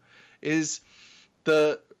issue, is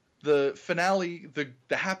the finale,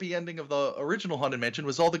 the happy ending of the original Haunted Mansion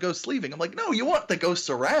was all the ghosts leaving. I'm like, no, you want the ghosts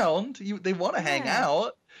around. They want to hang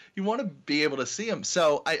out. You want to be able to see them.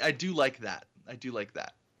 So I do like that. I do like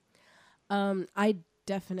that. I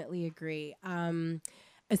definitely agree.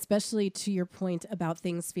 Especially to your point about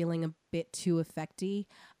things feeling a bit too effecty.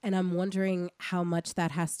 And I'm wondering how much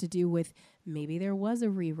that has to do with maybe there was a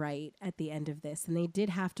rewrite at the end of this and they did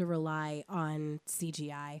have to rely on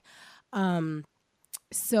CGI.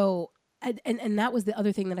 So, and that was the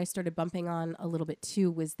other thing that I started bumping on a little bit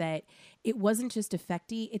too, was that it wasn't just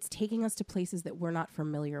effecty, it's taking us to places that we're not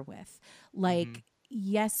familiar with. Like,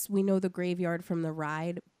 yes, we know the graveyard from the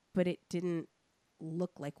ride, but it didn't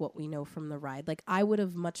look like what we know from the ride. Like, I would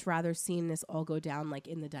have much rather seen this all go down like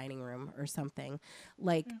in the dining room or something.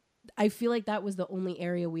 Like, I feel like that was the only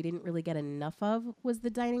area we didn't really get enough of, was the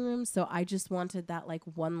dining room. So I just wanted that like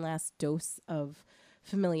one last dose of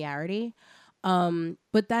familiarity.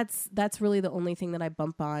 But that's really the only thing that I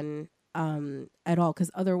bump on at all,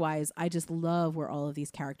 because otherwise I just love where all of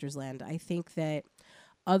these characters land. I think that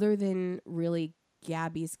other than really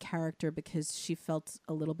Gabby's character, because she felt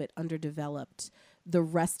a little bit underdeveloped, the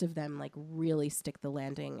rest of them like really stick the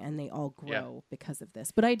landing and they all grow because of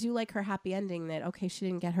this. But I do like her happy ending that, okay, she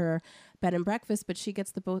didn't get her bed and breakfast, but she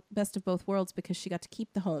gets the best of both worlds because she got to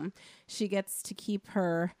keep the home. She gets to keep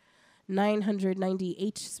her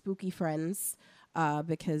 998 spooky friends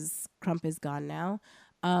because Crump is gone now.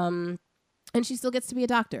 And she still gets to be a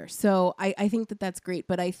doctor. So I think that that's great.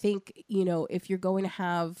 But I think, if you're going to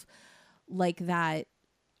have like that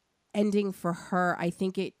ending for her, I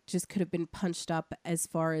think it just could have been punched up as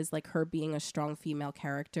far as like her being a strong female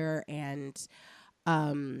character and,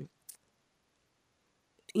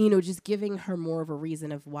 just giving her more of a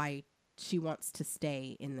reason of why she wants to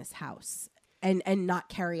stay in this house and not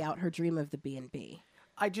carry out her dream of the B&B.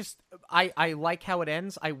 I like how it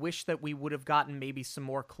ends. I wish that we would have gotten maybe some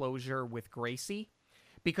more closure with Gracie,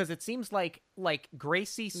 because it seems like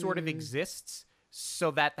Gracie sort of exists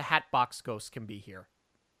so that the Hatbox Ghost can be here.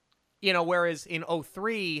 Whereas in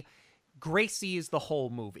 03, Gracie is the whole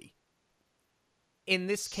movie. In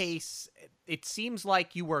this case, it seems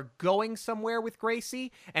like you were going somewhere with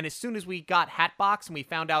Gracie, and as soon as we got Hatbox and we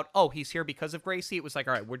found out, oh, he's here because of Gracie, it was like,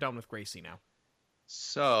 all right, we're done with Gracie now.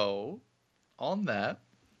 So, on that,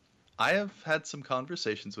 I have had some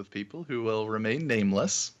conversations with people who will remain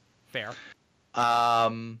nameless. Fair.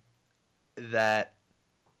 That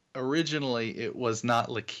originally it was not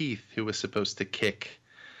Lakeith who was supposed to kick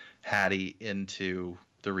Hattie into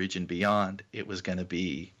the region beyond. It was going to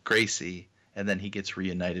be Gracie, and then he gets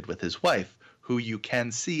reunited with his wife, who you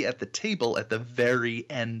can see at the table at the very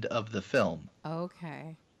end of the film.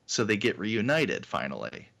 Okay. So they get reunited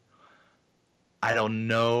finally. I don't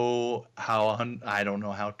know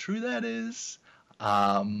how true that is.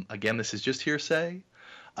 Again, this is just hearsay,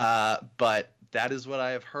 but that is what I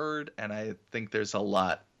have heard, and I think there's a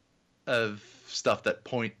lot of stuff that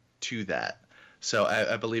point to that. So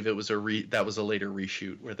I believe it was that was a later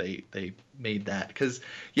reshoot where they made that, because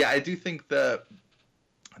I do think the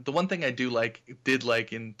one thing I did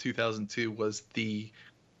like in 2002 was the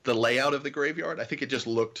layout of the graveyard. I think it just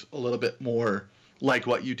looked a little bit more like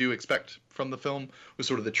what you do expect from the film, with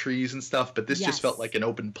sort of the trees and stuff, but this just felt like an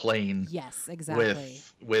open plain. Yes, exactly.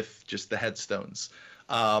 With just the headstones.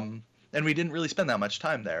 And we didn't really spend that much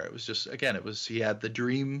time there. It was just, again, he had the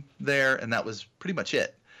dream there, and that was pretty much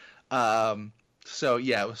it. So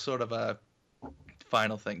it was sort of a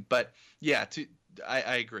final thing. But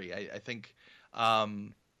I agree. I think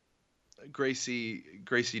Gracie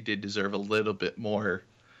did deserve a little bit more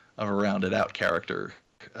of a rounded out character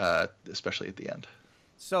especially at the end.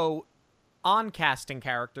 So, on casting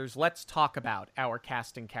characters, let's talk about our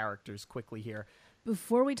casting characters quickly here.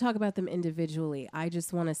 Before we talk about them individually, I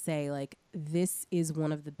just want to say, like, this is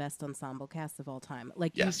one of the best ensemble casts of all time.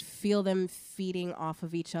 Like, Yes. you feel them feeding off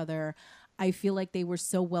of each other. I feel like they were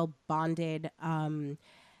so well bonded,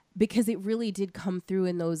 because it really did come through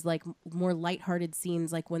in those, like, more lighthearted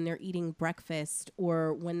scenes, like when they're eating breakfast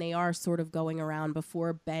or when they are sort of going around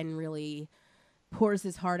before Ben really pours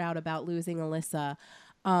his heart out about losing Alyssa.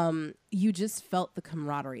 You just felt the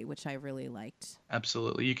camaraderie, which I really liked.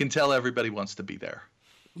 Absolutely. You can tell everybody wants to be there.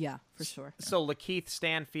 Yeah, for sure. So Lakeith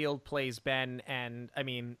Stanfield plays Ben, and I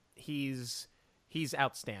mean, he's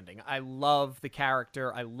outstanding. I love the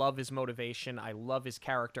character. I love his motivation. I love his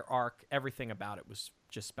character arc. Everything about it was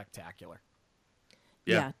just spectacular.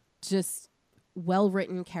 Yeah, just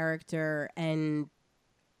well-written character, and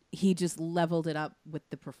he just leveled it up with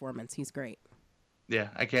the performance. He's great. Yeah,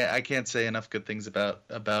 I can't say enough good things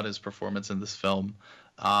about his performance in this film.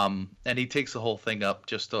 And he takes the whole thing up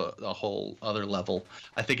just a whole other level.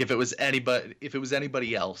 I think if it was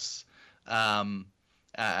anybody else,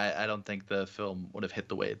 I don't think the film would have hit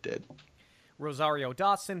the way it did. Rosario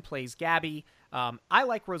Dawson plays Gabby. I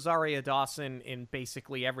like Rosario Dawson in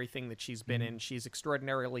basically everything that she's been in. She's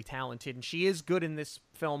extraordinarily talented, and she is good in this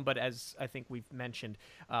film, but as I think we've mentioned,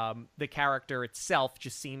 the character itself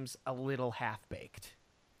just seems a little half-baked.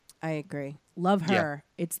 I agree. Love her.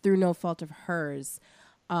 Yeah. It's through no fault of hers.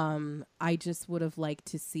 I just would have liked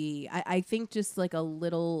to see, I think just like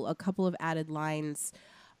a couple of added lines.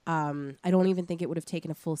 I don't even think it would have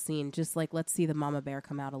taken a full scene. Just like, let's see the mama bear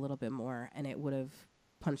come out a little bit more, and it would have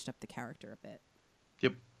punched up the character a bit.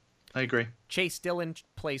 Yep, I agree. Chase Dillon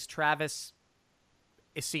plays Travis,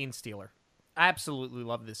 a scene stealer. I absolutely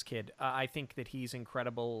love this kid. I think that he's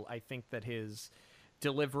incredible. I think that his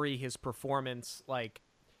delivery, his performance, like,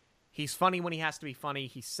 he's funny when he has to be funny.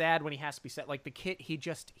 He's sad when he has to be sad. Like, the kid,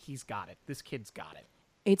 he's got it. This kid's got it.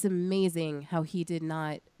 It's amazing how he did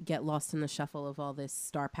not get lost in the shuffle of all this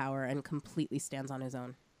star power and completely stands on his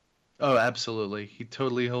own. Oh, absolutely. He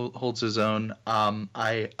totally holds his own.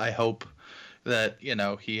 I hope that,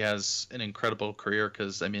 he has an incredible career,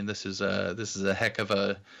 because I mean, this is a heck of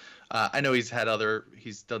a. I know he's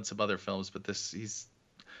done some other films, but this is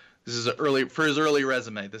for his early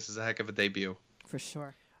resume. This is a heck of a debut. For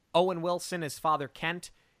sure. Owen Wilson as Father Kent.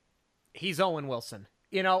 He's Owen Wilson,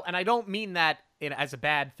 and I don't mean that as a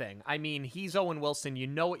bad thing. I mean, he's Owen Wilson. You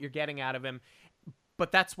know what you're getting out of him.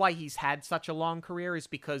 But that's why he's had such a long career, is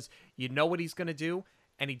because you know what he's going to do,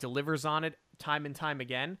 and he delivers on it time and time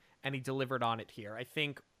again, and he delivered on it here. I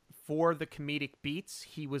think for the comedic beats,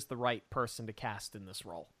 he was the right person to cast in this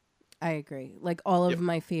role. I agree. Like, all of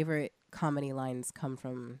my favorite comedy lines come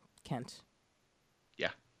from Kent. Yeah.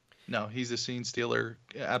 No, he's a scene stealer,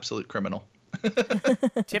 absolute criminal.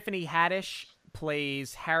 Tiffany Haddish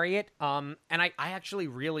plays Harriet, and I actually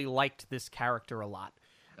really liked this character a lot.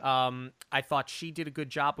 I thought she did a good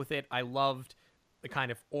job with it. I loved the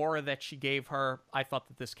kind of aura that she gave her. I thought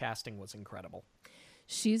that this casting was incredible.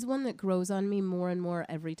 She's one that grows on me more and more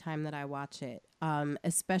every time that I watch it,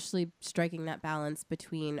 especially striking that balance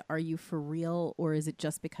between, are you for real, or is it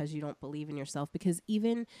just because you don't believe in yourself? Because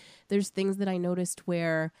even there's things that I noticed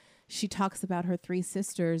where she talks about her 3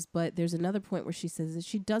 sisters, but there's another point where she says that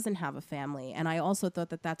she doesn't have a family. And I also thought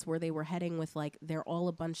that that's where they were heading with, like, they're all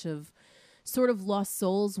a bunch of sort of lost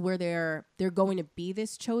souls where they're going to be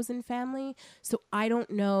this chosen family. So I don't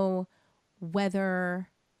know whether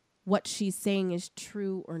what she's saying is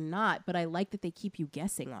true or not, but I like that they keep you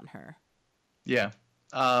guessing on her. Yeah.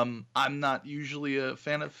 I'm not usually a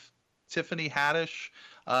fan of Tiffany Haddish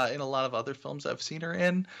in a lot of other films I've seen her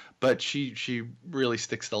in, but she really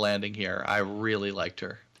sticks the landing here. I really liked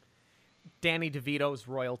her. Danny DeVito's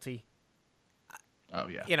royalty. Oh,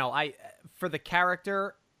 yeah. For the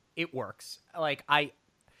character, it works. Like,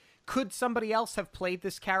 could somebody else have played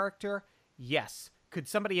this character? Yes. Could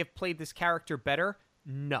somebody have played this character better?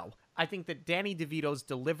 No. I think that Danny DeVito's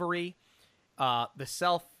delivery, the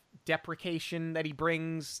self-deprecation that he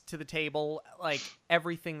brings to the table, like,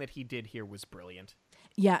 everything that he did here was brilliant.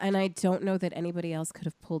 Yeah, and I don't know that anybody else could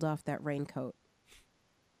have pulled off that raincoat.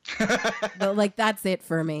 But, like, that's it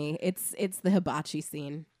for me. It's the hibachi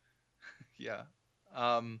scene. Yeah.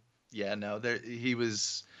 He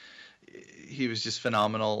was just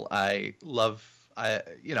phenomenal. I love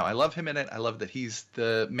him in it. I love that he's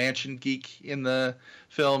the mansion geek in the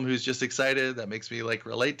film who's just excited. That makes me, like,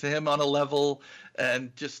 relate to him on a level,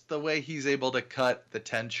 and just the way he's able to cut the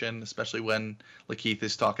tension, especially when Lakeith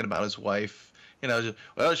is talking about his wife.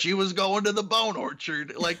 She was going to the bone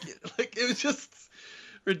orchard. Like it was just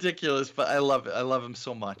ridiculous, but I love it. I love him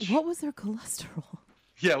so much. What was their cholesterol?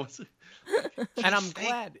 Yeah, what's it? And I'm Steak,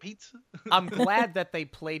 glad pizza. I'm glad that they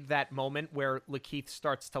played that moment where Lakeith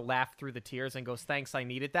starts to laugh through the tears and goes, "Thanks, I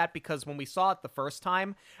needed that," because when we saw it the first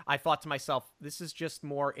time, I thought to myself, this is just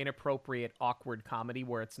more inappropriate, awkward comedy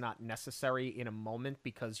where it's not necessary in a moment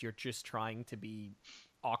because you're just trying to be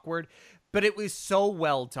awkward. But it was so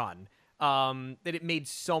well done that it made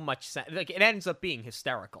so much sense. Like, it ends up being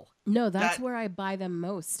hysterical. No, that's where I buy them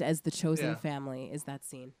most as the chosen family, is that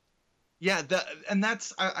scene. Yeah, and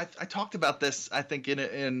that's I talked about this, I think,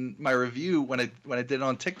 in my review when I did it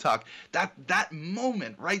on TikTok. That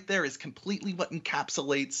moment right there is completely what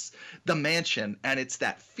encapsulates the mansion, and it's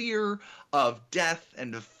that fear of death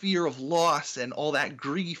and the fear of loss and all that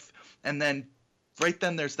grief, and then right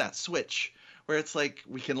then there's that switch where it's like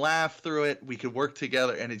we can laugh through it, we can work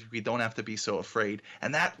together, and we don't have to be so afraid.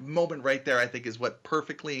 And that moment right there, I think, is what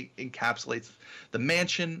perfectly encapsulates the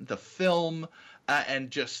mansion, the film.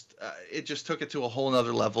 And it just took it to a whole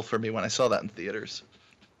nother level for me when I saw that in theaters.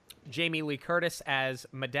 Jamie Lee Curtis as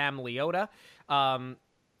Madame Leota.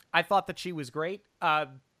 I thought that she was great.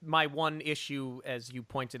 My one issue, as you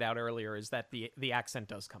pointed out earlier, is that the accent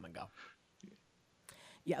does come and go.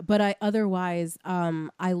 Yeah, but I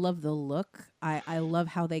love the look. I love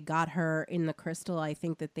how they got her in the crystal. I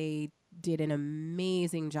think that they did an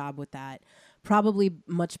amazing job with that. Probably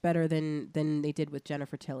much better than they did with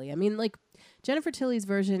Jennifer Tilly. I mean, like, Jennifer Tilly's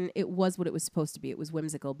version, it was what it was supposed to be. It was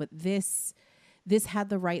whimsical, but this had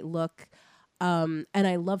the right look. And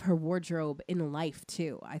I love her wardrobe in life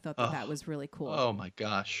too. I thought that was really cool. Oh my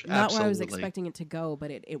gosh. Not absolutely. where I was expecting it to go,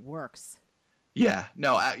 but it works. Yeah,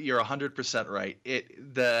 no, you're 100% right.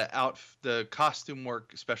 The costume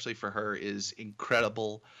work, especially for her, is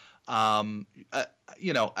incredible. I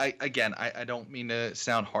don't mean to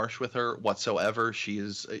sound harsh with her whatsoever. She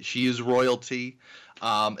is royalty,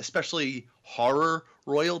 especially horror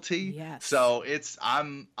royalty. Yes. So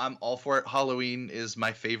I'm all for it. Halloween is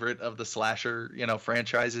my favorite of the slasher,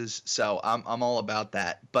 franchises. So I'm all about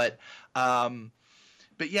that. But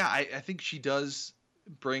yeah, I think she does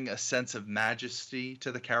bring a sense of majesty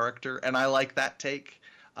to the character, and I like that take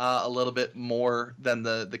a little bit more than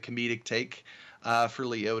the comedic take for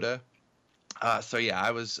Leota. So yeah,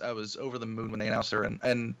 I was over the moon when they announced her,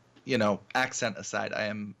 and accent aside, I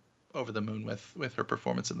am over the moon with her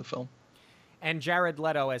performance in the film. And Jared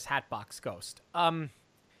Leto as Hatbox Ghost.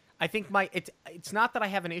 I think it's not that I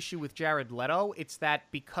have an issue with Jared Leto. It's that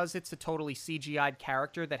because it's a totally CGI'd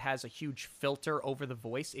character that has a huge filter over the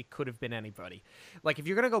voice, it could have been anybody. Like, if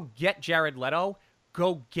you're gonna go get Jared Leto,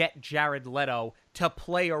 go get Jared Leto to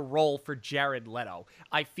play a role for Jared Leto.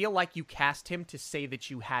 I feel like you cast him to say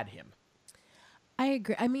that you had him. I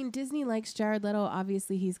agree. I mean, Disney likes Jared Leto.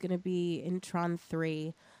 Obviously, he's going to be in Tron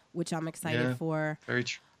 3, which I'm excited for. Very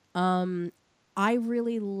true. I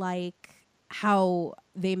really like how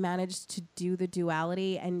they managed to do the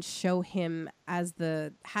duality and show him as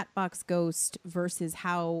the Hatbox Ghost versus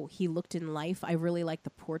how he looked in life. I really like the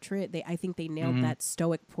portrait. I think they nailed that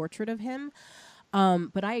stoic portrait of him.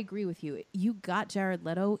 But I agree with you. You got Jared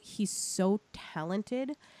Leto. He's so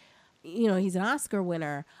talented. He's an Oscar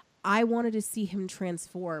winner. I wanted to see him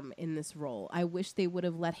transform in this role. I wish they would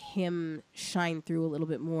have let him shine through a little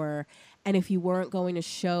bit more. And if you weren't going to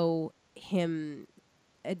show him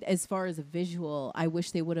as far as a visual, I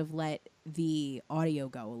wish they would have let the audio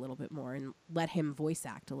go a little bit more and let him voice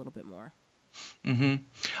act a little bit more. Mm-hmm.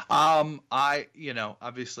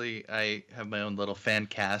 Obviously I have my own little fan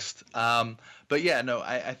cast. But yeah, no,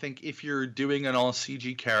 I think if you're doing an all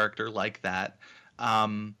CG character like that,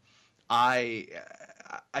 I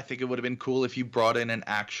think it would have been cool if you brought in an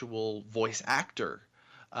actual voice actor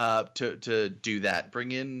to do that.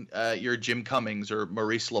 Bring in your Jim Cummings or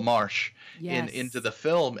Maurice LaMarche into the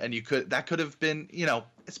film, and that could have been,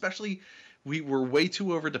 especially we're way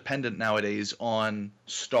too over dependent nowadays on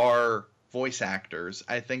star voice actors.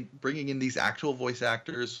 I think bringing in these actual voice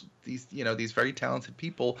actors, these very talented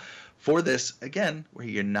people for this, again, where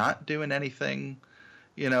you're not doing anything,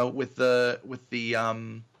 with the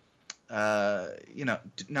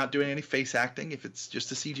not doing any face acting. If it's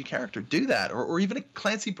just a CG character, do that. Or even a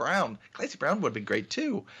Clancy Brown. Clancy Brown would have been great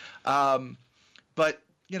too. But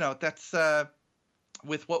that's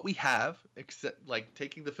with what we have, except like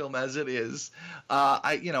taking the film as it is.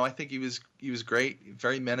 I think he was great,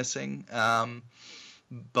 very menacing.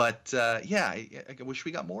 But I wish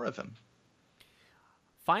we got more of him.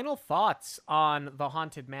 Final thoughts on The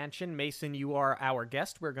Haunted Mansion. Mason, you are our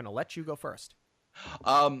guest. We're going to let you go first.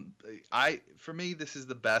 For me, this is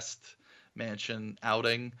the best Mansion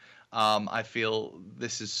outing. I feel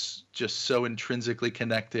this is just so intrinsically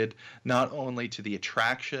connected, not only to the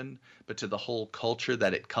attraction, but to the whole culture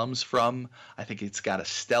that it comes from. I think it's got a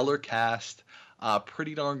stellar cast,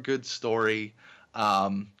 pretty darn good story.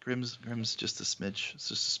 Grimm's just a smidge. It's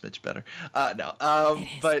just a smidge better. No,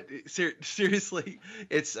 but seriously,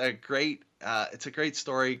 it's a great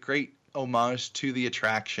story, great homage to the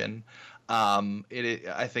attraction.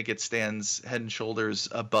 I think it stands head and shoulders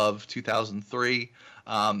above 2003.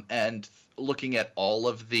 And looking at all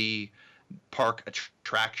of the park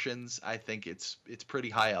attractions, I think it's pretty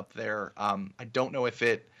high up there. I don't know if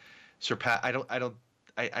it surpass.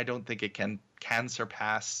 I don't think it can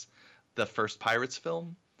surpass the first Pirates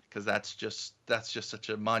film, because that's just such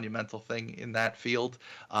a monumental thing in that field.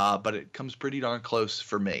 But it comes pretty darn close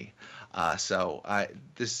for me. So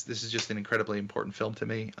this is just an incredibly important film to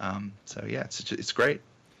me. So yeah, it's great.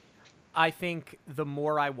 I think the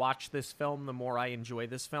more I watch this film, the more I enjoy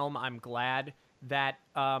this film. I'm glad that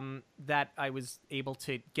that I was able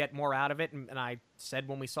to get more out of it. And I said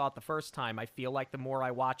when we saw it the first time, I feel like the more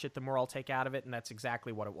I watch it, the more I'll take out of it. And that's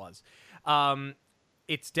exactly what it was.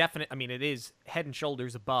 It's definite. I mean, it is head and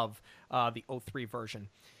shoulders above the 03 version.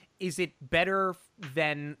 Is it better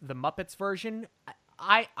than the Muppets version?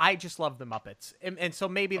 I just love the Muppets. And so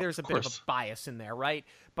maybe there's a bit of a bias in there, right?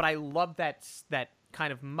 But I love that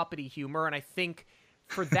kind of Muppety humor. And I think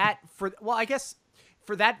for that, I guess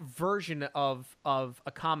for that version of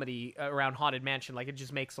a comedy around Haunted Mansion, like, it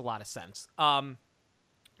just makes a lot of sense. Not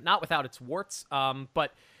without its warts,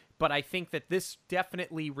 but I think that this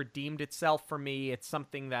definitely redeemed itself for me. It's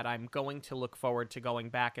something that I'm going to look forward to going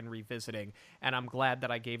back and revisiting, and I'm glad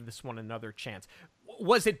that I gave this one another chance.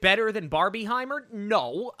 Was it better than Barbieheimer?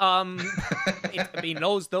 No. I mean,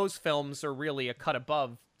 those films are really a cut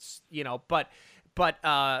above, but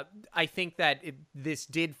I think that this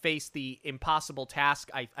did face the impossible task.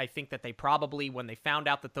 I think that they probably, when they found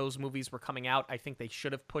out that those movies were coming out, I think they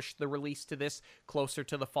should have pushed the release to this closer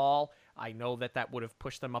to the fall. I know that would have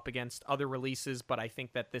pushed them up against other releases, but I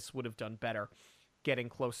think that this would have done better getting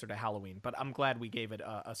closer to Halloween. But I'm glad we gave it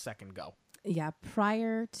a second go. Yeah,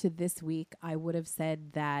 prior to this week, I would have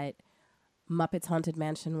said that Muppets Haunted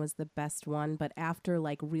Mansion was the best one, but after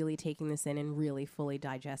really taking this in and really fully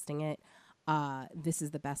digesting it, this is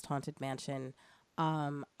the best Haunted Mansion.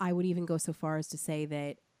 I would even go so far as to say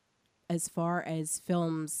that as far as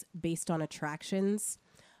films based on attractions,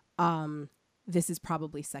 this is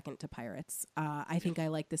probably second to Pirates. I think I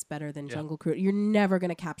like this better than Jungle Cruise. You're never going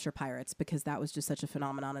to capture Pirates because that was just such a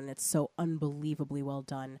phenomenon and it's so unbelievably well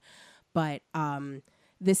done. But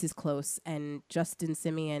this is close, and Justin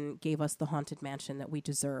Simien gave us the Haunted Mansion that we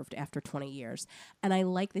deserved after 20 years. And I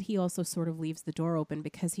like that he also sort of leaves the door open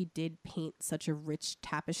because he did paint such a rich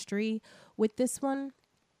tapestry with this one.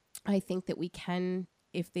 I think that we can,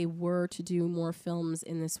 if they were to do more films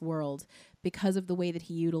in this world, because of the way that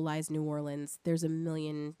he utilized New Orleans, there's a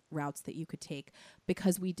million routes that you could take.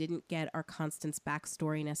 Because we didn't get our Constance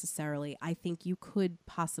backstory necessarily, I think you could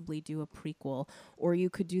possibly do a prequel, or you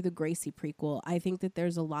could do the Gracie prequel. I think that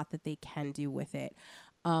there's a lot that they can do with it.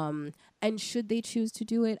 And should they choose to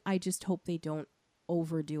do it, I just hope they don't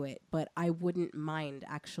overdo it. But I wouldn't mind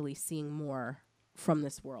actually seeing more from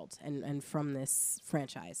this world and from this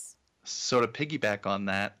franchise. So to piggyback on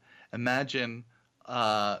that, imagine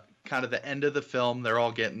kind of the end of the film. They're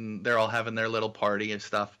all having their little party and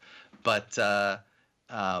stuff. But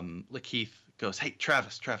Lakeith goes, "Hey,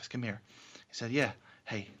 Travis, come here." He said, "Yeah,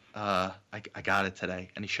 hey, I got it today."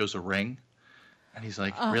 And he shows a ring. And he's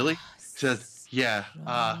like, "Really?" He says, "Yeah,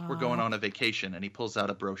 we're going on a vacation." And he pulls out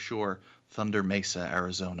a brochure, Thunder Mesa,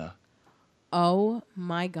 Arizona. Oh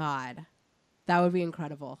my God. That would be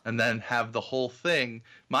incredible. And then have the whole thing.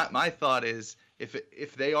 My thought is, if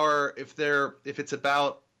it's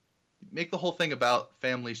about, make the whole thing about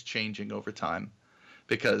families changing over time,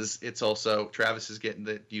 because it's also Travis is getting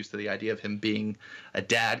used to the idea of him being a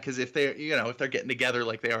dad. Because if they're getting together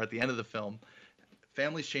like they are at the end of the film,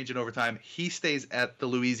 families changing over time. He stays at the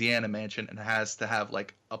Louisiana mansion and has to have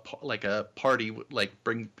like a party, like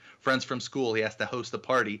bring friends from school. He has to host a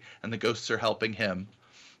party, and the ghosts are helping him.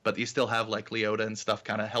 But you still have like Leota and stuff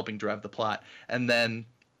kind of helping drive the plot. And then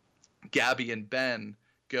Gabby and Ben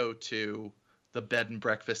go to the bed and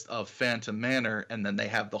breakfast of Phantom Manor, and then they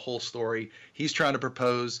have the whole story. He's trying to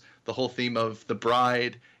propose, the whole theme of the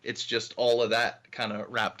bride. It's just all of that kind of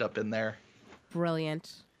wrapped up in there.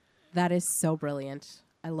 Brilliant. That is so brilliant.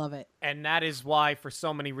 I love it. And that is why, for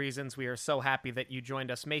so many reasons, we are so happy that you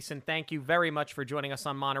joined us. Mason, thank you very much for joining us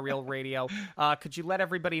on Monoreel Radio. Could you let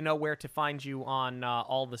everybody know where to find you on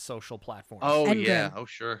all the social platforms? Oh, And yeah. Grim. Oh,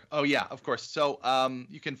 sure. Oh, yeah, of course. So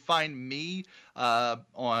you can find me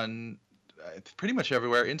on pretty much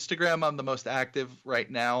everywhere. Instagram, I'm the most active right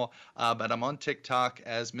now, but I'm on TikTok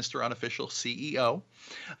as Mr. Unofficial CEO.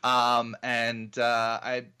 I'm kind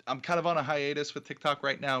of on a hiatus with TikTok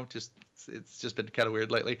right now. It's just been kind of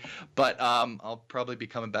weird lately, but I'll probably be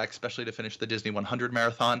coming back, especially to finish the Disney 100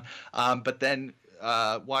 marathon. But then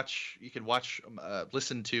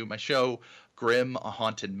listen to my show, Grimm, A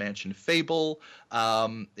Haunted Mansion Fable.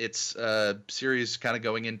 It's a series kind of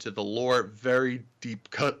going into the lore, very deep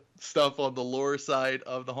cut stuff on the lore side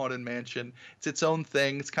of the Haunted Mansion. It's its own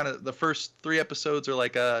thing. It's kind of, the first 3 episodes are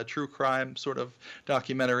like a true crime sort of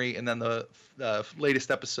documentary, and then the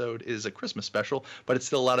latest episode is a Christmas special, but it's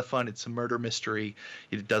still a lot of fun. It's a murder mystery.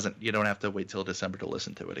 You don't have to wait till December to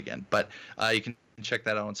listen to it again, but you can check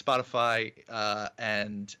that out on Spotify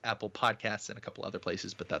and Apple Podcasts and a couple other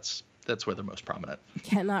places, but that's where they're most prominent.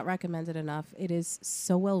 Cannot recommend it enough. It is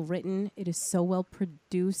so well written. It is so well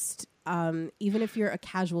produced. Even if you're a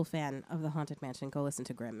casual fan of the Haunted Mansion, go listen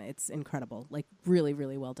to Grimm. It's incredible. Like, really,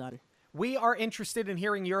 really well done. We are interested in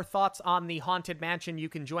hearing your thoughts on the Haunted Mansion. You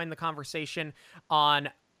can join the conversation on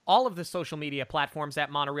all of the social media platforms at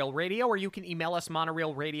Monoreel Radio, or you can email us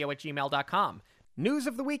monoreelradio@gmail.com. News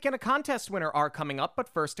of the week and a contest winner are coming up, but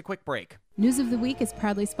first a quick break. News of the Week is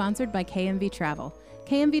proudly sponsored by KMV Travel.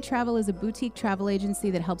 KMV Travel is a boutique travel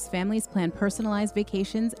agency that helps families plan personalized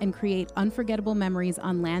vacations and create unforgettable memories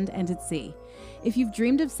on land and at sea. If you've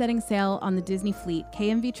dreamed of setting sail on the Disney fleet,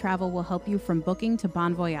 KMV Travel will help you from booking to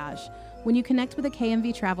bon voyage. When you connect with a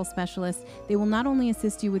KMV travel specialist, they will not only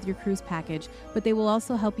assist you with your cruise package, but they will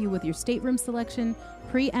also help you with your stateroom selection,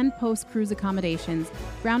 pre- and post-cruise accommodations,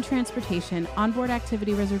 ground transportation, onboard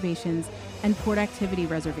activity reservations, and port activity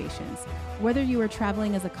reservations. Whether you are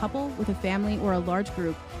traveling as a couple, with a family, or a large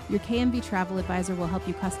group, your KMV travel advisor will help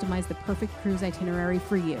you customize the perfect cruise itinerary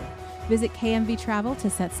for you. Visit KMV Travel to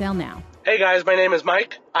set sail now. Hey guys, my name is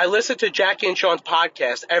Mike. I listen to Jackie and Sean's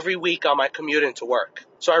podcast every week on my commute into work.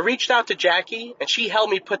 So I reached out to Jackie, and she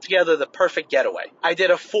helped me put together the perfect getaway. I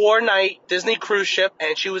did a 4-night Disney cruise ship,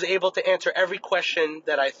 and she was able to answer every question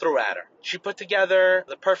that I threw at her. She put together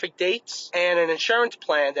the perfect dates and an insurance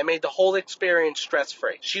plan that made the whole experience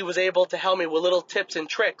stress-free. She was able to help me with little tips and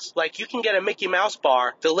tricks, like you can get a Mickey Mouse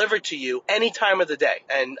bar delivered to you any time of the day.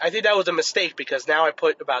 And I think that was a mistake because now I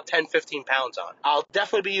put about 10, 15 pounds on. I'll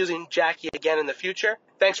definitely be using Jackie again in the future.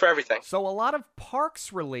 Thanks for everything. So a lot of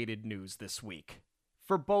parks-related news this week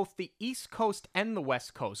for both the East Coast and the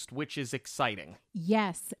West Coast, which is exciting.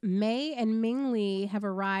 Yes, May and Ming Lee have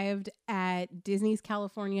arrived at Disney's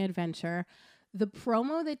California Adventure. The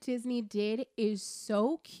promo that Disney did is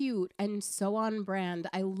so cute and so on brand.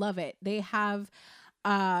 I love it. They have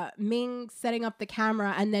Ming setting up the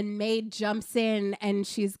camera, and then May jumps in and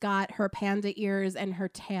she's got her panda ears and her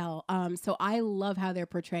tail. So I love how they're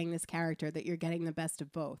portraying this character, that you're getting the best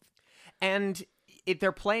of both. And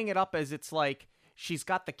they're playing it up as it's like she's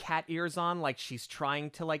got the cat ears on, like she's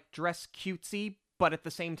trying to like dress cutesy, but at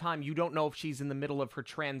the same time, you don't know if she's in the middle of her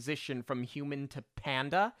transition from human to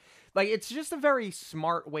panda. Like, it's just a very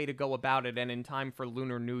smart way to go about it, and in time for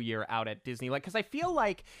Lunar New Year out at Disney. Like, because I feel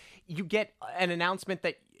like you get an announcement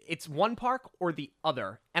that it's one park or the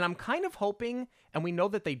other, and I'm kind of hoping, and we know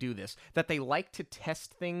that they do this, that they like to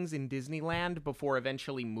test things in Disneyland before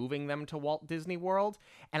eventually moving them to Walt Disney World,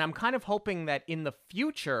 and I'm kind of hoping that in the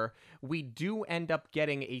future, we do end up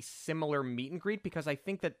getting a similar meet and greet, because I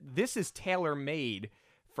think that this is tailor-made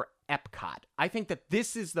for Epcot. I think that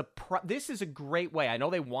this is this is a great way. I know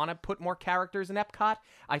they want to put more characters in Epcot.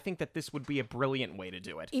 I think that this would be a brilliant way to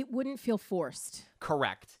do it. It wouldn't feel forced.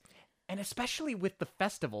 Correct. And especially with the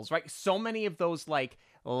festivals, right? So many of those like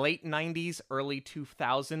late 90s, early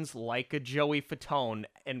 2000s, like a Joey Fatone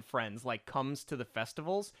and friends, like comes to the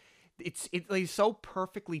festivals. It's so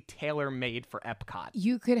perfectly tailor-made for Epcot.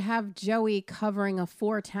 You could have Joey covering a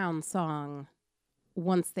Four-Town song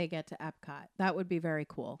once they get to Epcot. That would be very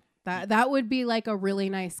cool. That would be like a really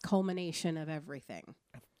nice culmination of everything.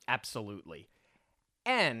 Absolutely.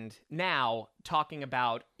 And now, talking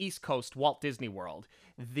about East Coast Walt Disney World,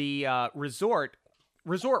 the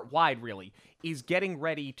resort-wide really, is getting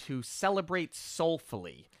ready to celebrate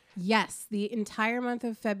soulfully. Yes, the entire month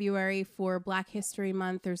of February for Black History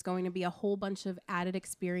Month, there's going to be a whole bunch of added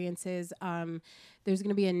experiences. There's going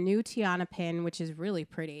to be a new Tiana pin, which is really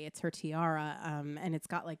pretty. It's her tiara, and it's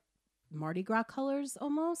got like Mardi Gras colors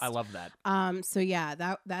almost. I love that. So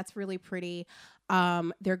yeah, that's really pretty.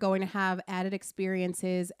 They're going to have added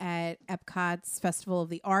experiences at Epcot's Festival of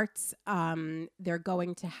the Arts. They're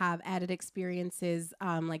going to have added experiences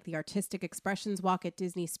like the Artistic Expressions Walk at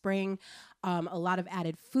Disney Spring, a lot of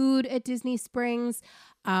added food at Disney Springs,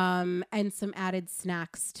 and some added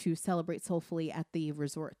snacks to celebrate soulfully at the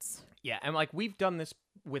resorts. Yeah, and like we've done this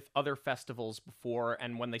with other festivals before,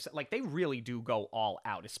 and when they really do go all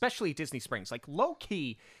out, especially at Disney Springs. Like low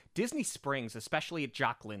key, Disney Springs, especially at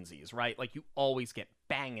Jock Lindsay's, right? Like you always get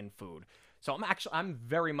banging food. So I'm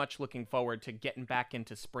very much looking forward to getting back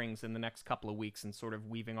into Springs in the next couple of weeks and sort of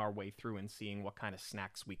weaving our way through and seeing what kind of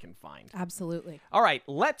snacks we can find. Absolutely. All right,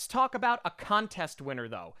 let's talk about a contest winner,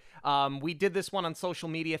 though. We did this one on social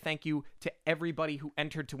media. Thank you to everybody who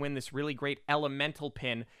entered to win this really great Elemental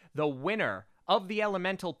pin. The winner of the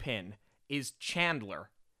Elemental pin is Chandler.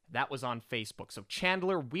 That was on Facebook. So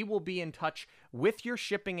Chandler, we will be in touch with your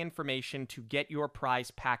shipping information to get your prize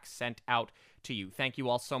pack sent out to you. Thank you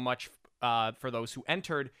all so much for those who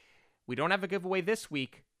entered. We don't have a giveaway this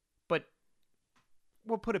week, but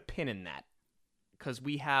we'll put a pin in that because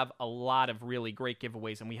we have a lot of really great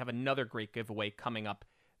giveaways, and we have another great giveaway coming up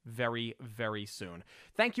very, very soon.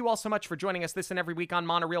 Thank you all so much for joining us this and every week on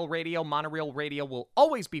Monoreel Radio. Monoreel Radio will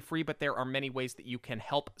always be free, but there are many ways that you can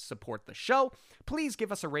help support the show. Please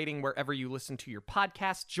give us a rating wherever you listen to your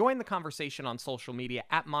podcast. Join the conversation on social media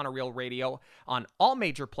at Monoreel Radio on all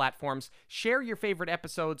major platforms. Share your favorite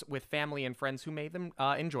episodes with family and friends who may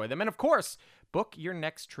enjoy them. And of course, book your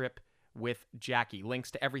next trip with Jackie. Links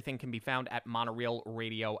to everything can be found at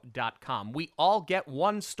monoreelradio.com. We all get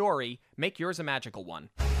one story. Make yours a magical one.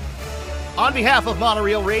 On behalf of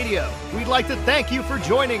Monoreel Radio, we'd like to thank you for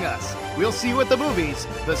joining us. We'll see you at the movies,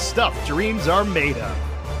 the stuff dreams are made of.